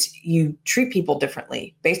that is you treat people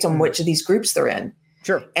differently based on which of these groups they're in.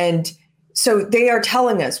 Sure. And so they are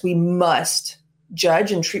telling us we must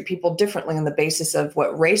judge and treat people differently on the basis of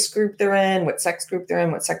what race group they're in, what sex group they're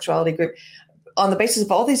in, what sexuality group. On the basis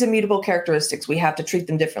of all these immutable characteristics, we have to treat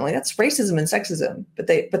them differently. That's racism and sexism, but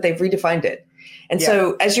they've redefined it. And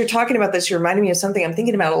so as you're talking about this, you're reminding me of something I'm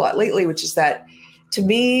thinking about a lot lately, which is that to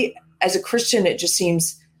me, as a Christian, it just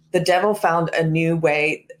seems the devil found a new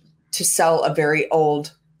way to sell a very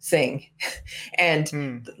old thing.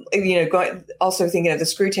 And, also thinking of the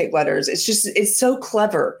screw tape letters, it's so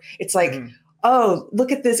clever. It's like, oh,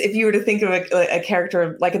 look at this. If you were to think of a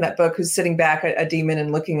character like in that book who's sitting back, a demon,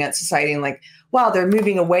 and looking at society and like, wow, they're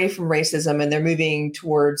moving away from racism and they're moving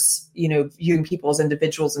towards, viewing people as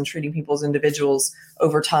individuals and treating people as individuals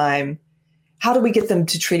over time. How do we get them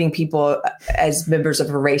to treating people as members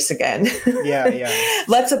of a race again? Yeah.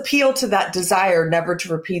 Let's appeal to that desire never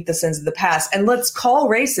to repeat the sins of the past, and let's call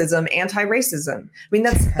racism anti-racism. I mean,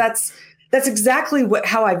 that's exactly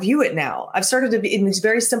how I view it now. I've started to be in these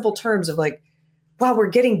very simple terms of like, wow, we're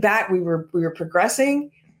getting back. We were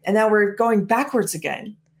progressing, and now we're going backwards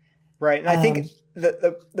again. Right, and I think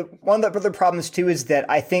the one of the other problems too is that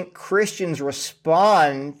I think Christians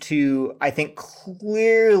respond to, I think,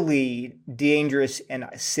 clearly dangerous and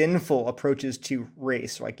sinful approaches to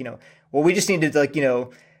race. Like, well, we just need to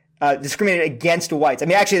discriminate against whites. I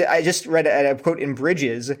mean, actually, I just read a quote in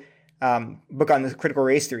Bridges' book on the critical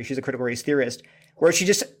race theory. She's a critical race theorist, where she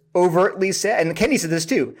just overtly said, and Kenny said this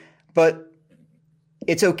too, but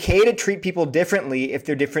it's okay to treat people differently if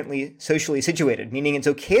they're differently socially situated, meaning it's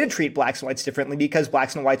okay to treat blacks and whites differently because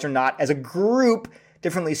blacks and whites are not, as a group,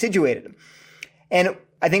 differently situated. And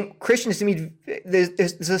I think Christians, to me, there's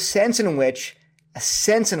a sense in which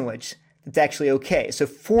it's actually okay. So,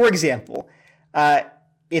 for example,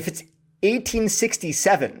 if it's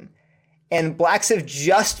 1867 and blacks have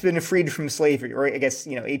just been freed from slavery, or I guess,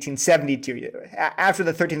 1872, after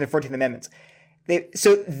the 13th and 14th Amendments,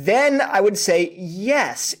 so then I would say,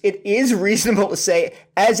 yes, it is reasonable to say,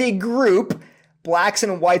 as a group, blacks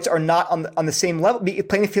and whites are not on the same level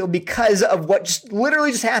playing field because of what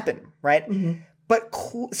literally just happened, right? Mm-hmm. But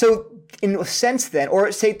so in a sense then,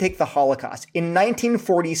 or say take the Holocaust. In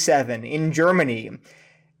 1947 in Germany,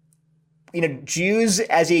 Jews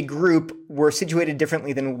as a group were situated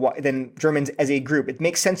differently than Germans as a group. It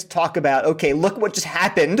makes sense to talk about, okay, look what just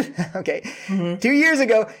happened. Okay. Mm-hmm. 2 years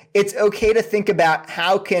ago, it's okay to think about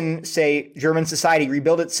how can, say, German society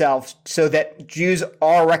rebuild itself so that Jews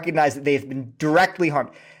are recognized that they've been directly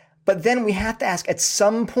harmed. But then we have to ask, at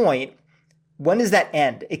some point, when does that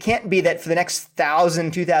end? It can't be that for the next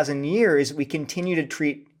 1,000, 2,000 years, we continue to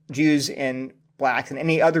treat Jews and blacks and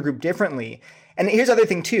any other group differently. And here's the other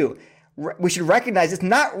thing too. We should recognize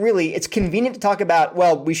it's convenient to talk about,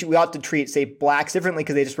 well, we ought to treat, say, blacks differently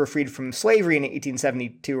because they just were freed from slavery in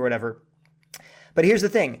 1872 or whatever. But here's the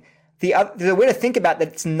thing. The way to think about that,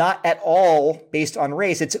 it's not at all based on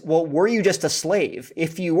race. It's, well, were you just a slave?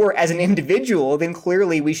 If you were as an individual, then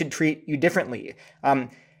clearly we should treat you differently.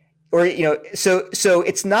 So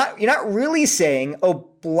it's not, you're not really saying, oh,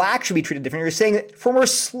 blacks should be treated differently. You're saying that former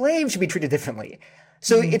slaves should be treated differently.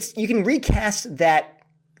 So you can recast that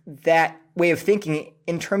way of thinking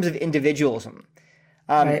in terms of individualism.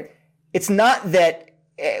 Right. It's not that,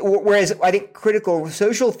 whereas I think critical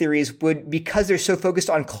social theories would, because they're so focused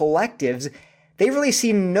on collectives, they really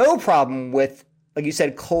see no problem with, like you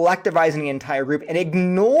said, collectivizing the entire group and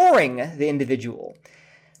ignoring the individual.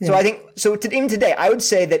 Yeah. So I think, even today, I would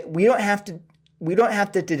say that we don't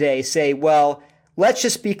have to today say, well, let's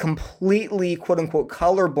just be completely, quote unquote,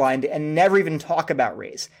 colorblind and never even talk about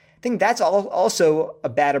race. I think that's also a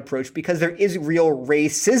bad approach because there is real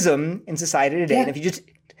racism in society today. Yeah. And if you just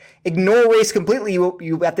ignore race completely,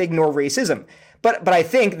 you have to ignore racism. But I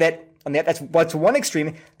think that that's one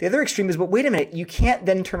extreme. The other extreme is, but wait a minute, you can't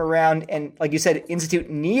then turn around and, like you said,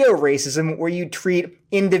 institute neo-racism where you treat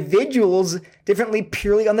individuals differently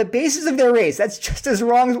purely on the basis of their race. That's just as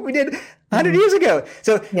wrong as what we did 100 years ago.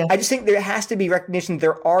 So yeah. I just think there has to be recognition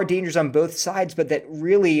there are dangers on both sides, but that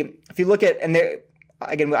really, if you look at,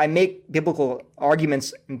 again, I make biblical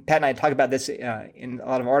arguments, and Pat and I talk about this in a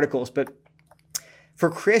lot of articles, but for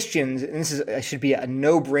Christians, and this should be a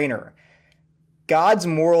no-brainer, God's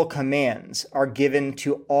moral commands are given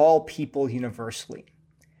to all people universally.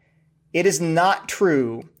 It is not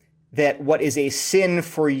true that what is a sin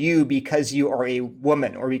for you because you are a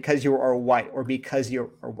woman or because you are white or because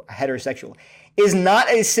you are heterosexual is not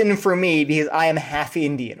a sin for me because I am half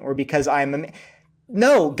Indian or because I am a...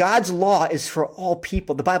 No, God's law is for all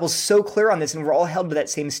people. The Bible's so clear on this, and we're all held to that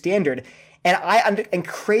same standard. And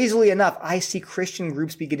crazily enough, I see Christian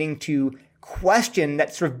groups beginning to question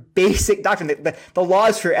that sort of basic doctrine that the law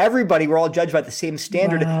is for everybody. We're all judged by the same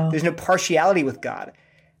standard. Wow. There's no partiality with God.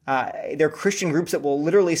 There are Christian groups that will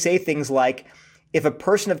literally say things like, if a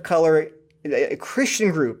person of color, a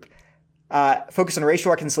Christian group focused on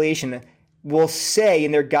racial reconciliation, will say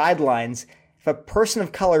in their guidelines, if a person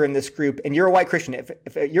of color in this group, and you're a white Christian,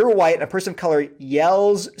 if you're white and a person of color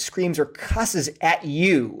yells, screams, or cusses at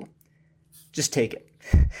you, just take it.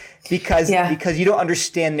 because you don't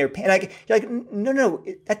understand their pain. Like, you're like, no,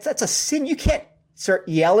 that's a sin. You can't start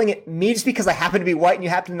yelling at me just because I happen to be white and you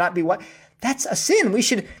happen to not be white. That's a sin. We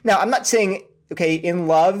should, now I'm not saying, okay, in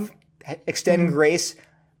love, extend grace,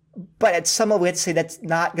 but at some level we have to say that's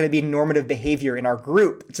not going to be normative behavior in our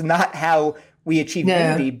group. It's not how we achieve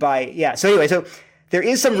unity So anyway, so there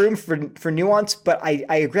is some room for nuance, but I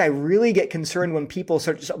agree. I really get concerned when people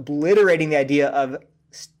start just obliterating the idea of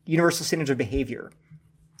universal standards of behavior.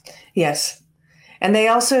 Yes. And they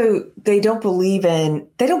don't believe in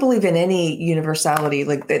any universality,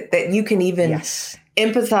 like that you can even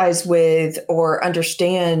empathize with or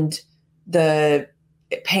understand the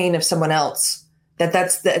pain of someone else,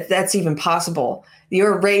 that's even possible.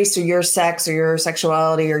 Your race or your sex or your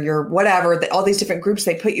sexuality or your whatever, all these different groups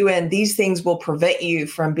they put you in, these things will prevent you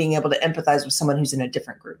from being able to empathize with someone who's in a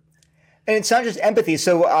different group. And it's not just empathy.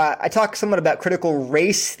 So I talk somewhat about critical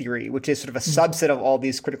race theory, which is sort of a subset of all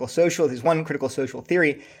these critical social. There's one critical social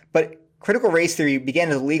theory, but critical race theory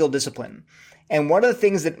began as a legal discipline. And one of the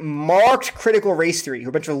things that marked critical race theory,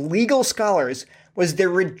 a bunch of legal scholars, was their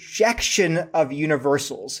rejection of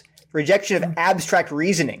universals, rejection of abstract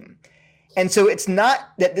reasoning. And so it's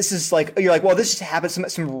not that this is like, you're like, well, this just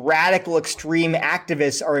happens. Some radical extreme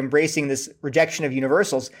activists are embracing this rejection of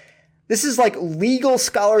universals. This is like legal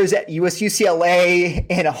scholars at UCLA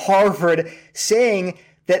and Harvard saying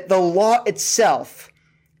that the law itself,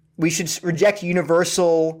 we should reject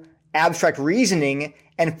universal abstract reasoning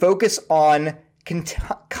and focus on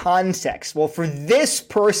context. Well, for this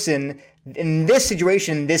person in this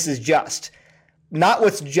situation, this is just. Not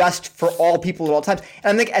what's just for all people at all times.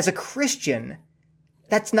 And I think as a Christian,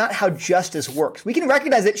 that's not how justice works. We can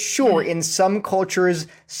recognize that, sure, in some cultures,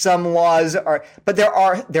 some laws are, but there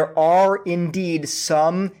are indeed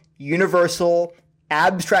some universal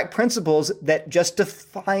abstract principles that just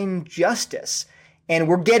define justice. And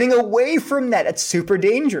we're getting away from that. It's super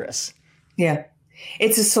dangerous. Yeah.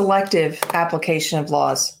 It's a selective application of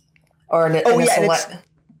laws.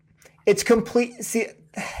 It's complete. See,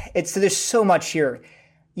 there's so much here.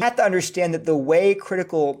 You have to understand that the way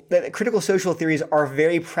critical social theories are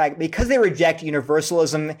very because they reject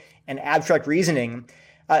universalism and abstract reasoning,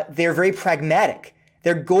 they're very pragmatic.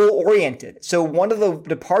 They're goal-oriented. So one of the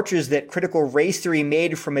departures that critical race theory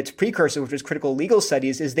made from its precursor, which was critical legal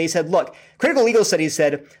studies, is they said, look, critical legal studies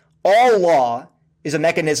said all law is a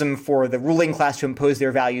mechanism for the ruling class to impose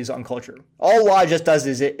their values on culture. All law just does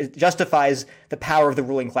is it justifies the power of the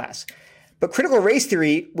ruling class. But critical race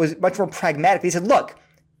theory was much more pragmatic. They said, look,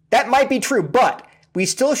 that might be true, but we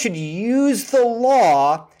still should use the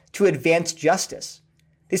law to advance justice.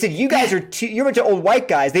 They said, you guys you're a bunch of old white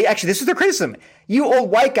guys. This was their criticism. You old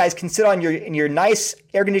white guys can sit in your nice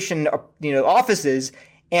air-conditioned, offices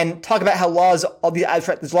and talk about how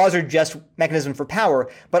these laws are just mechanism for power.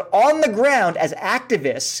 But on the ground, as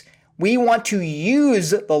activists, we want to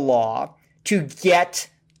use the law to get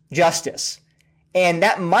justice. And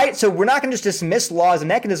so we're not going to just dismiss law as a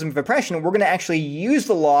mechanism of oppression. We're going to actually use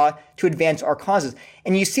the law to advance our causes.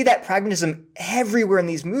 And you see that pragmatism everywhere in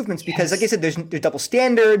these movements because, like I said, there's double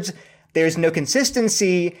standards. There's no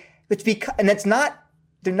consistency. They're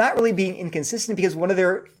not really being inconsistent because one of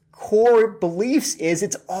their core beliefs is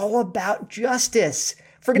it's all about justice.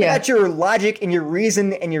 Forget about your logic and your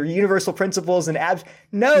reason and your universal principles and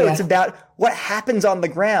it's about what happens on the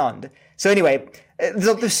ground. So anyway,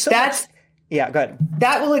 there's so much. Yeah, go ahead.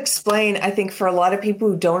 That will explain, I think, for a lot of people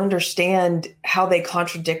who don't understand how they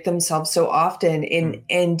contradict themselves so often.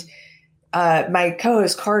 And my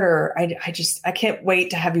co-host Carter, I can't wait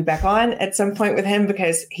to have you back on at some point with him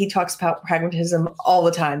because he talks about pragmatism all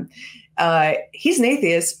the time. He's an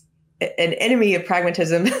atheist, an enemy of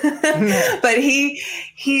pragmatism, but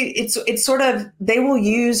it's sort of, they will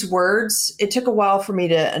use words. It took a while for me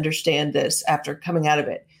to understand this after coming out of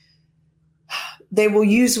it. They will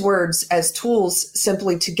use words as tools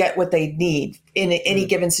simply to get what they need in any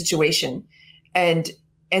given situation. And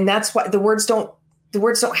that's why the words don't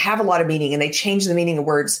have a lot of meaning, and they change the meaning of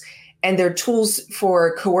words, and they're tools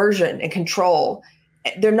for coercion and control.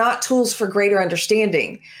 They're not tools for greater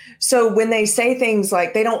understanding. So when they say things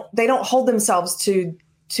like they don't hold themselves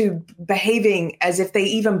to behaving as if they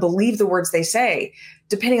even believe the words they say,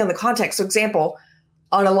 depending on the context. So example,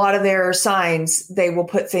 on a lot of their signs, they will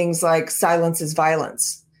put things like silence is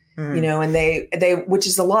violence, and they, which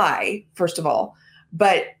is a lie, first of all,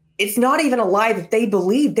 but it's not even a lie that they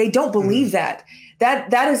believe. They don't believe that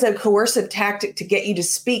is a coercive tactic to get you to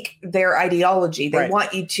speak their ideology. They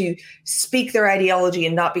want you to speak their ideology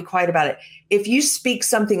and not be quiet about it. If you speak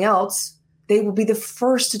something else, they will be the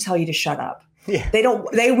first to tell you to shut up. Yeah.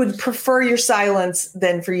 They would prefer your silence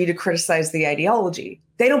than for you to criticize the ideology.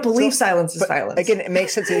 They don't believe silence is violence. Again, it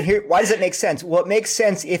makes sense. Here, why does it make sense? Well, it makes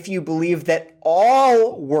sense if you believe that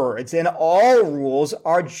all words and all rules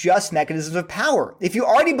are just mechanisms of power. If you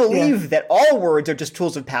already believe that all words are just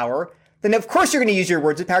tools of power, then of course you're going to use your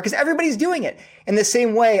words of power because everybody's doing it. In the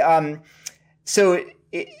same way, or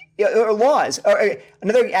laws. Or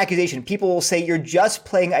another accusation, people will say you're just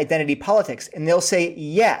playing identity politics. And they'll say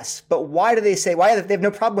yes. But why do they say, why? They have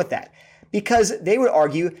no problem with that. Because they would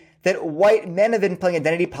argue that white men have been playing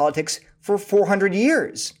identity politics for 400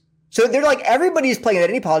 years. So they're like, everybody's playing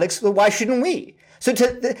identity politics, so why shouldn't we? So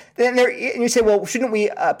and you say, well, shouldn't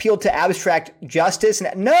we appeal to abstract justice?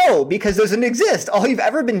 And no, because it doesn't exist. All you've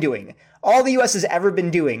ever been doing, all the U.S. has ever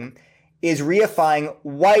been doing is reifying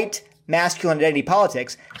white masculine identity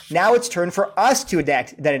politics. Now it's turn for us to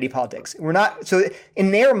enact identity politics. We're not, so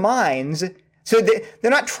in their minds, they're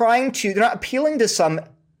not appealing to some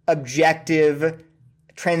objective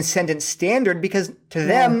transcendent standard because to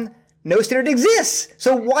them, no standard exists.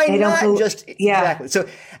 So why not just exactly? So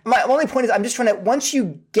my only point is I'm just trying to, once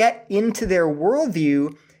you get into their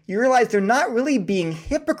worldview, you realize they're not really being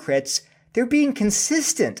hypocrites. They're being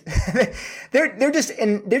consistent. they're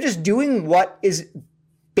just doing what is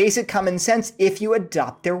basic common sense if you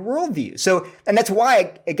adopt their worldview. So, and that's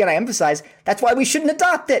why, again, I emphasize, that's why we shouldn't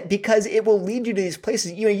adopt it, because it will lead you to these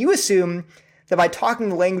places. You assume that by talking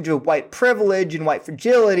the language of white privilege and white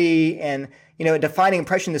fragility and, defining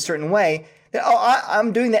oppression in a certain way, that,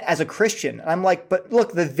 I'm doing that as a Christian. And I'm like, but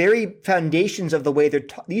look, the very foundations of the way they're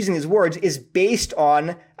using these words is based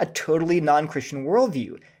on a totally non-Christian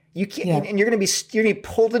worldview. You can't, and you're going to be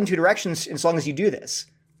pulled in two directions as long as you do this.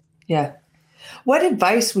 Yeah. What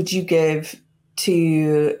advice would you give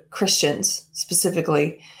to Christians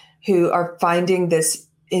specifically who are finding this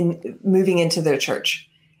in moving into their church,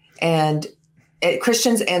 and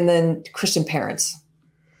Christians and then Christian parents?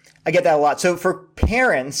 I get that a lot. So for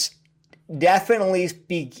parents, definitely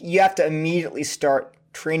you have to immediately start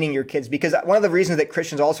training your kids, because one of the reasons that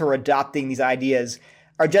Christians also are adopting these ideas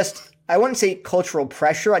are just, I wouldn't say cultural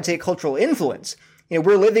pressure, I'd say cultural influence.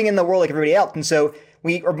 We're living in the world like everybody else. And so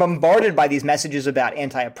we are bombarded by these messages about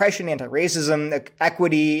anti-oppression, anti-racism,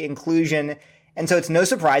 equity, inclusion. And so it's no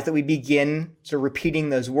surprise that we begin sort of repeating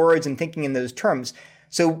those words and thinking in those terms.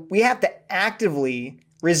 So we have to actively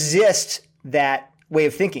resist that way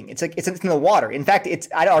of thinking. It's in the water. In fact,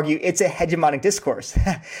 I'd argue it's a hegemonic discourse.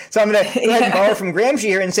 So I'm going to go ahead and borrow from Gramsci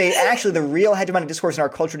here and say, actually, the real hegemonic discourse in our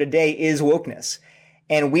culture today is wokeness.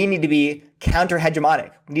 And we need to be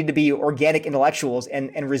counter-hegemonic. We need to be organic intellectuals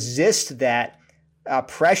and resist that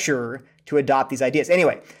pressure to adopt these ideas.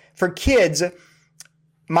 Anyway, for kids,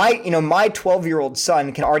 my 12-year-old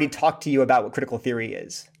son can already talk to you about what critical theory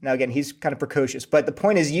is. Now, again, he's kind of precocious, but the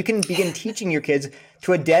point is you can begin teaching your kids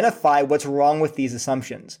to identify what's wrong with these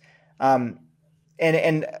assumptions.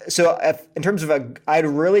 And so in terms of I'd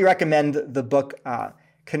really recommend the book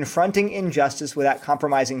Confronting Injustice Without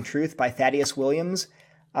Compromising Truth by Thaddeus Williams.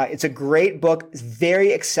 It's a great book. It's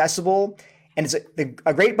very accessible. And it's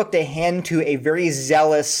a great book to hand to a very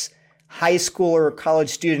zealous high school or college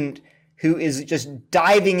student who is just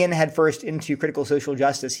diving in headfirst into critical social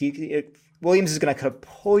justice. Williams is going to kind of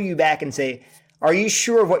pull you back and say, are you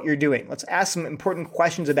sure of what you're doing? Let's ask some important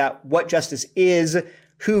questions about what justice is,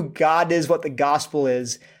 who God is, what the gospel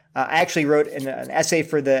is. I actually wrote an essay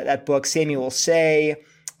for that book. Samuel Say,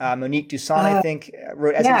 Monique Duson, I think,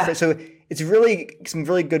 wrote essays. So it's really some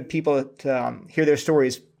really good people to hear their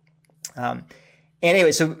stories.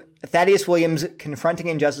 Anyway, so Thaddeus Williams, Confronting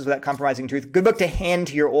Injustice Without Compromising Truth. Good book to hand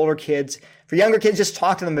to your older kids. For younger kids, just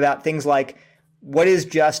talk to them about things like, what is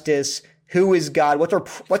justice? Who is God?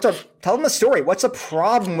 Tell them a story. What's the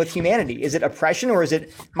problem with humanity? Is it oppression or is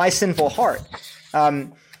it my sinful heart?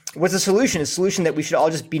 What's the solution? Is the solution that we should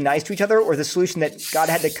all just be nice to each other, or the solution that God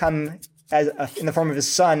had to come in the form of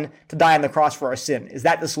his son to die on the cross for our sin? Is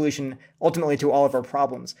that the solution ultimately to all of our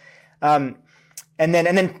problems? And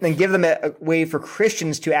then give them a way for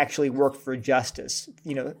Christians to actually work for justice.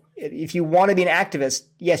 If you want to be an activist,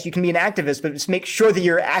 yes, you can be an activist, but just make sure that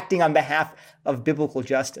you're acting on behalf of biblical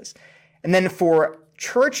justice. And then for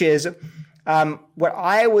churches, what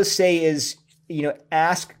I always say is,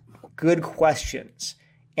 ask good questions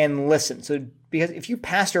and listen. So because if your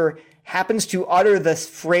pastor happens to utter the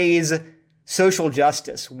phrase social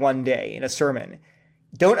justice one day in a sermon,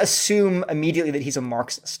 don't assume immediately that he's a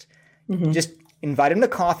Marxist. Mm-hmm. Just invite him to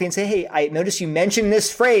coffee and say, hey, I noticed you mentioned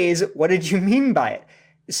this phrase. What did you mean by it?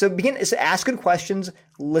 So ask good questions,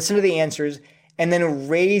 listen to the answers, and then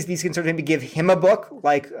raise these concerns. Maybe give him a book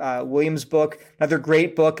like Williams' book. Another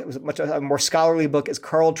great book, it was a more scholarly book, is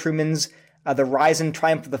Carl Trueman's The Rise and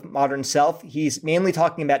Triumph of the Modern Self. He's mainly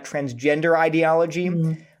talking about transgender ideology,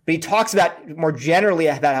 but he talks about more generally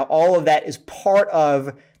about how all of that is part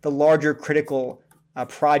of the larger critical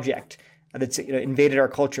project that's invaded our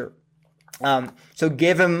culture. So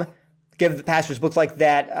give the pastors books like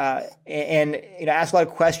that, and ask a lot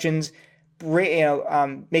of questions.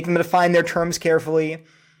 Make them define their terms carefully.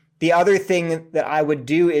 The other thing that I would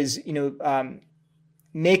do is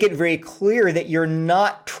make it very clear that you're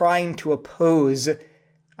not trying to oppose.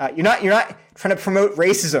 You're not trying to promote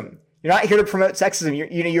racism. You're not here to promote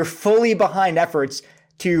sexism. You're fully behind efforts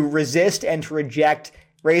to resist and to reject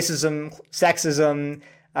racism, sexism,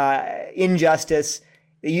 injustice.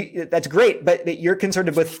 That's great, but that you're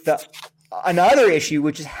concerned with another issue,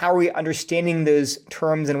 which is how are we understanding those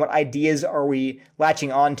terms and what ideas are we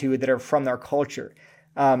latching onto that are from our culture.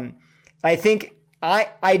 I think I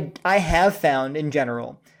have found in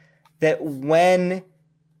general that when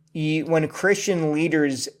Christian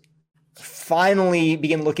leaders finally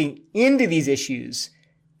begin looking into these issues,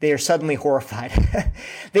 they are suddenly horrified.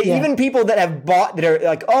 Even people that are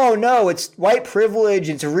like, oh no, it's white privilege,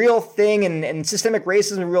 it's a real thing, and systemic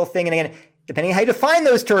racism is a real thing. And again, depending on how you define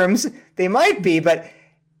those terms, they might be, but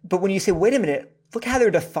when you say, wait a minute, look how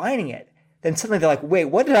they're defining it, then suddenly they're like, wait,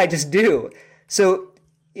 what did I just do? So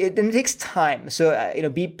it takes time. So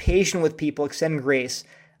be patient with people, extend grace.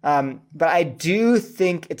 But I do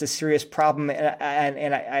think it's a serious problem,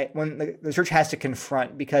 and I when the church has to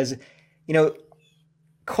confront, because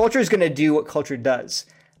culture is going to do what culture does,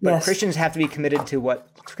 but yes, Christians have to be committed to what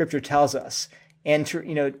Scripture tells us. And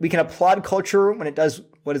we can applaud culture when it does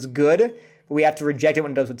what is good, but we have to reject it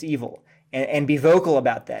when it does what's evil, and be vocal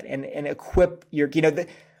about that, and equip your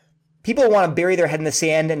people want to bury their head in the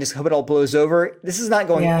sand and just hope it all blows over. This is not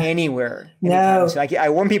going anywhere. No. So I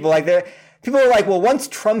warn people people are like, well, once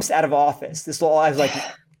Trump's out of office, I was like,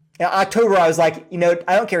 in October, I was like,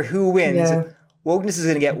 I don't care who wins. No. Wokeness is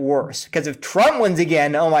going to get worse, because if Trump wins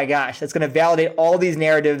again, oh my gosh, that's going to validate all these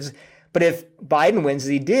narratives. But if Biden wins, as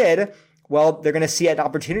he did, well, they're going to see an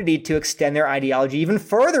opportunity to extend their ideology even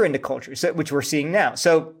further into culture, which we're seeing now.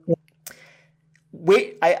 So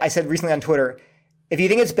wait, I said recently on Twitter, if you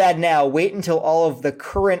think it's bad now, wait until all of the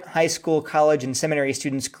current high school, college, and seminary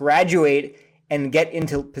students graduate and get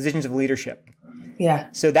into positions of leadership. Yeah.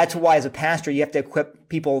 So that's why, as a pastor, you have to equip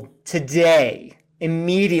people today,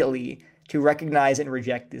 immediately, to recognize and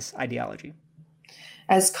reject this ideology.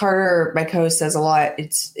 As Carter, my co-host, says a lot,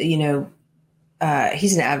 it's, he's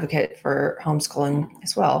an advocate for homeschooling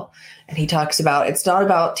as well. And he talks about, it's not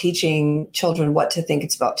about teaching children what to think,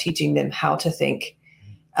 it's about teaching them how to think.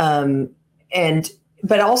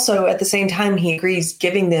 But also at the same time, he agrees,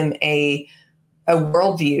 giving them a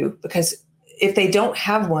worldview, because if they don't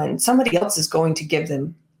have one, somebody else is going to give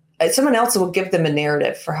them, someone else will give them a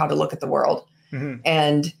narrative for how to look at the world. Mm-hmm.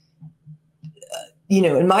 And,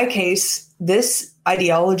 in my case, this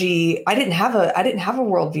ideology, I didn't have a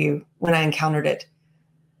worldview when I encountered it.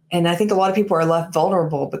 And I think a lot of people are left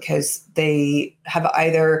vulnerable because they have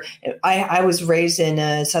I was raised in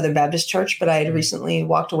a Southern Baptist church, but I had recently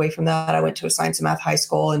walked away from that. I went to a science and math high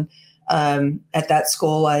school. And at that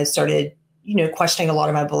school, I started, questioning a lot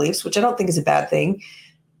of my beliefs, which I don't think is a bad thing,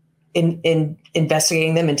 in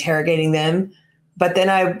investigating them, interrogating them. But then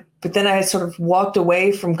I sort of walked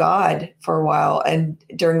away from God for a while. And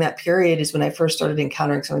during that period is when I first started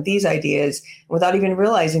encountering some of these ideas. Without even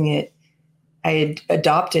realizing it, I had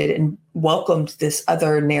adopted and welcomed this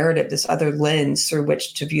other narrative, this other lens through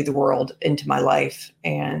which to view the world into my life.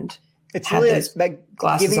 And it's had really those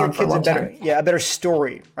glasses on for a long time. A better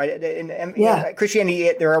story, right? And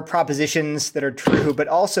Christianity, there are propositions that are true, but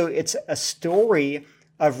also it's a story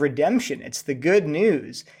of redemption. It's the good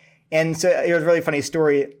news. And so it was a really funny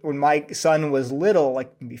story. When my son was little,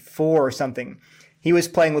 like maybe 4 or something, he was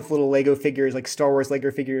playing with little Lego figures, like Star Wars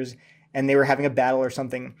Lego figures, and they were having a battle or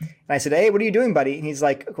something. And I said, "Hey, what are you doing, buddy?" And he's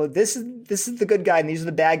like, "Well, this is the good guy, and these are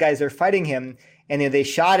the bad guys. They're fighting him, and they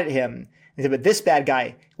shot at him." And he said, "But this bad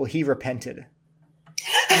guy, well, he repented."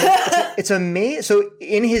 It's amazing. So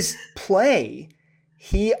in his play,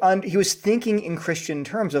 he was thinking in Christian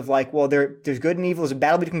terms of like, well, there's good and evil, there's a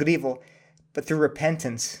battle between good and evil, but through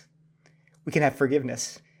repentance, we can have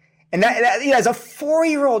forgiveness. And that as a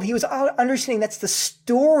 4-year-old, he was understanding that's the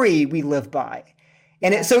story we live by.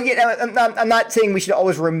 And I'm not saying we should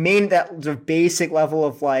always remain that sort of basic level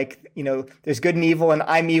of like, there's good and evil, and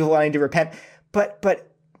I'm evil, and I need to repent. But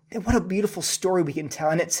what a beautiful story we can tell.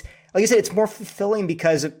 And it's, like you said, it's more fulfilling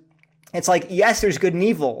because it's like, yes, there's good and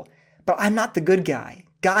evil, but I'm not the good guy.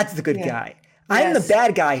 God's the good guy. I'm the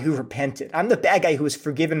bad guy who repented. I'm the bad guy who was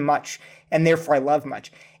forgiven much, and therefore I love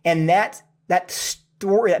much. And that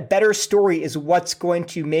better story is what's going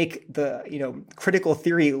to make the critical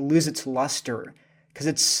theory lose its luster, because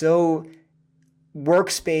it's so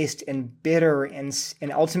works-based and bitter and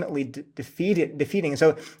ultimately defeating.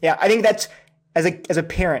 So yeah, I think that's, as a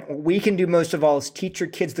parent, what we can do most of all is teach your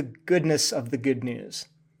kids the goodness of the good news.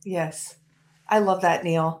 Yes, I love that,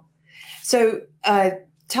 Neil. So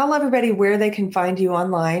tell everybody where they can find you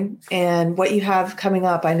online and what you have coming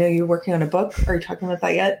up. I know you're working on a book. Are you talking about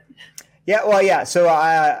that yet? Yeah. So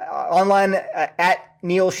online at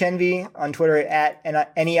Neil Shenvi, on Twitter at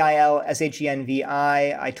NeilShenvi.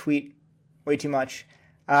 I tweet way too much.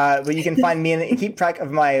 But you can find me and keep track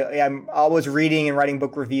of I'm always reading and writing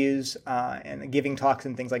book reviews and giving talks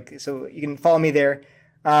and things like this. So you can follow me there.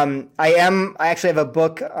 I actually have a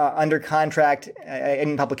book under contract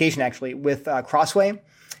in publication, actually, with Crossway.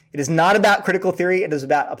 It is not about critical theory. It is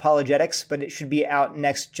about apologetics, but it should be out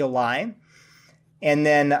next July. And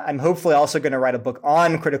then I'm hopefully also going to write a book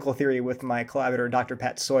on critical theory with my collaborator, Dr.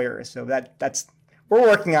 Pat Sawyer. So we're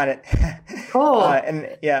working on it. Cool.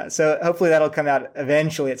 So hopefully that'll come out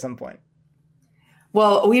eventually at some point.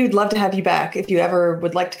 Well, we would love to have you back. If you ever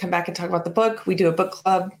would like to come back and talk about the book, we do a book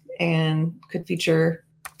club and could feature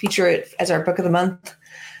it as our book of the month.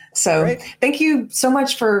 So Great. Thank you so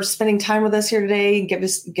much for spending time with us here today and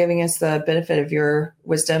giving us the benefit of your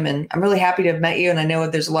wisdom. And I'm really happy to have met you. And I know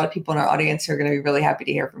there's a lot of people in our audience who are going to be really happy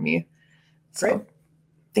to hear from you. So, Great.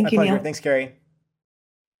 Thank you, pleasure. Neil. Thanks, Carrie.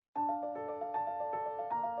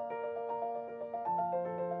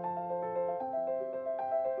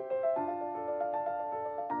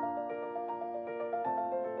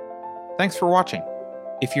 Thanks for watching.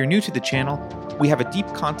 If you're new to the channel, we have a deep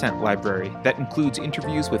content library that includes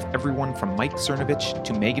interviews with everyone from Mike Cernovich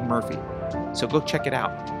to Megan Murphy, so go check it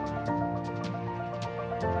out.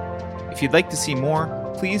 If you'd like to see more,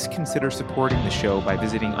 please consider supporting the show by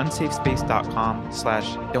visiting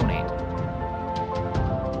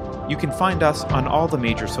unsafespace.com/donate. You can find us on all the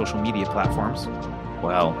major social media platforms,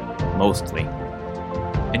 well, mostly.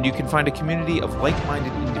 And you can find a community of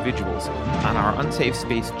like-minded individuals on our Unsafe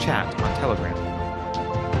Space chat on Telegram.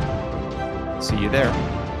 See you there.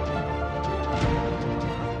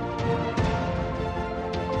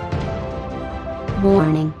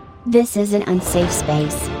 Warning. This is an unsafe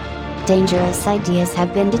space. Dangerous ideas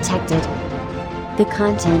have been detected. The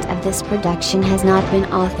content of this production has not been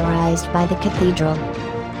authorized by the Cathedral.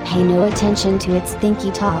 Pay no attention to its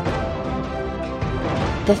thinky talk.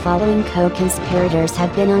 The following co-conspirators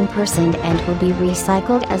have been unpersoned and will be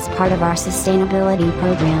recycled as part of our sustainability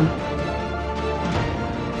program.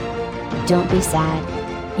 Don't be sad.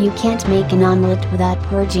 You can't make an omelet without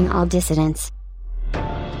purging all dissidents.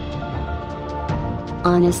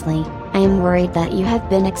 Honestly, I am worried that you have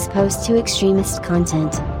been exposed to extremist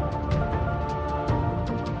content.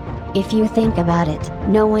 If you think about it,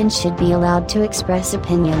 no one should be allowed to express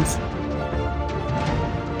opinions.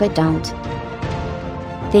 But don't.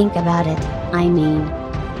 Think about it, I mean.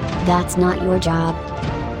 That's not your job.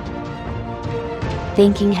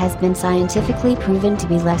 Thinking has been scientifically proven to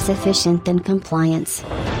be less efficient than compliance.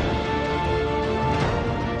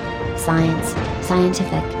 Science,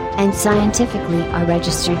 scientific, and scientifically are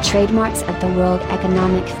registered trademarks of the World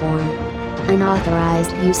Economic Forum.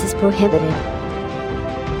 Unauthorized use is prohibited.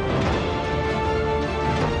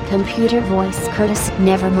 Computer voice courtesy.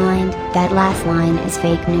 Never mind, that last line is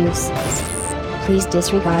fake news. Please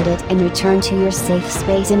disregard it and return to your safe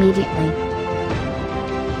space immediately.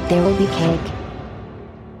 There will be cake.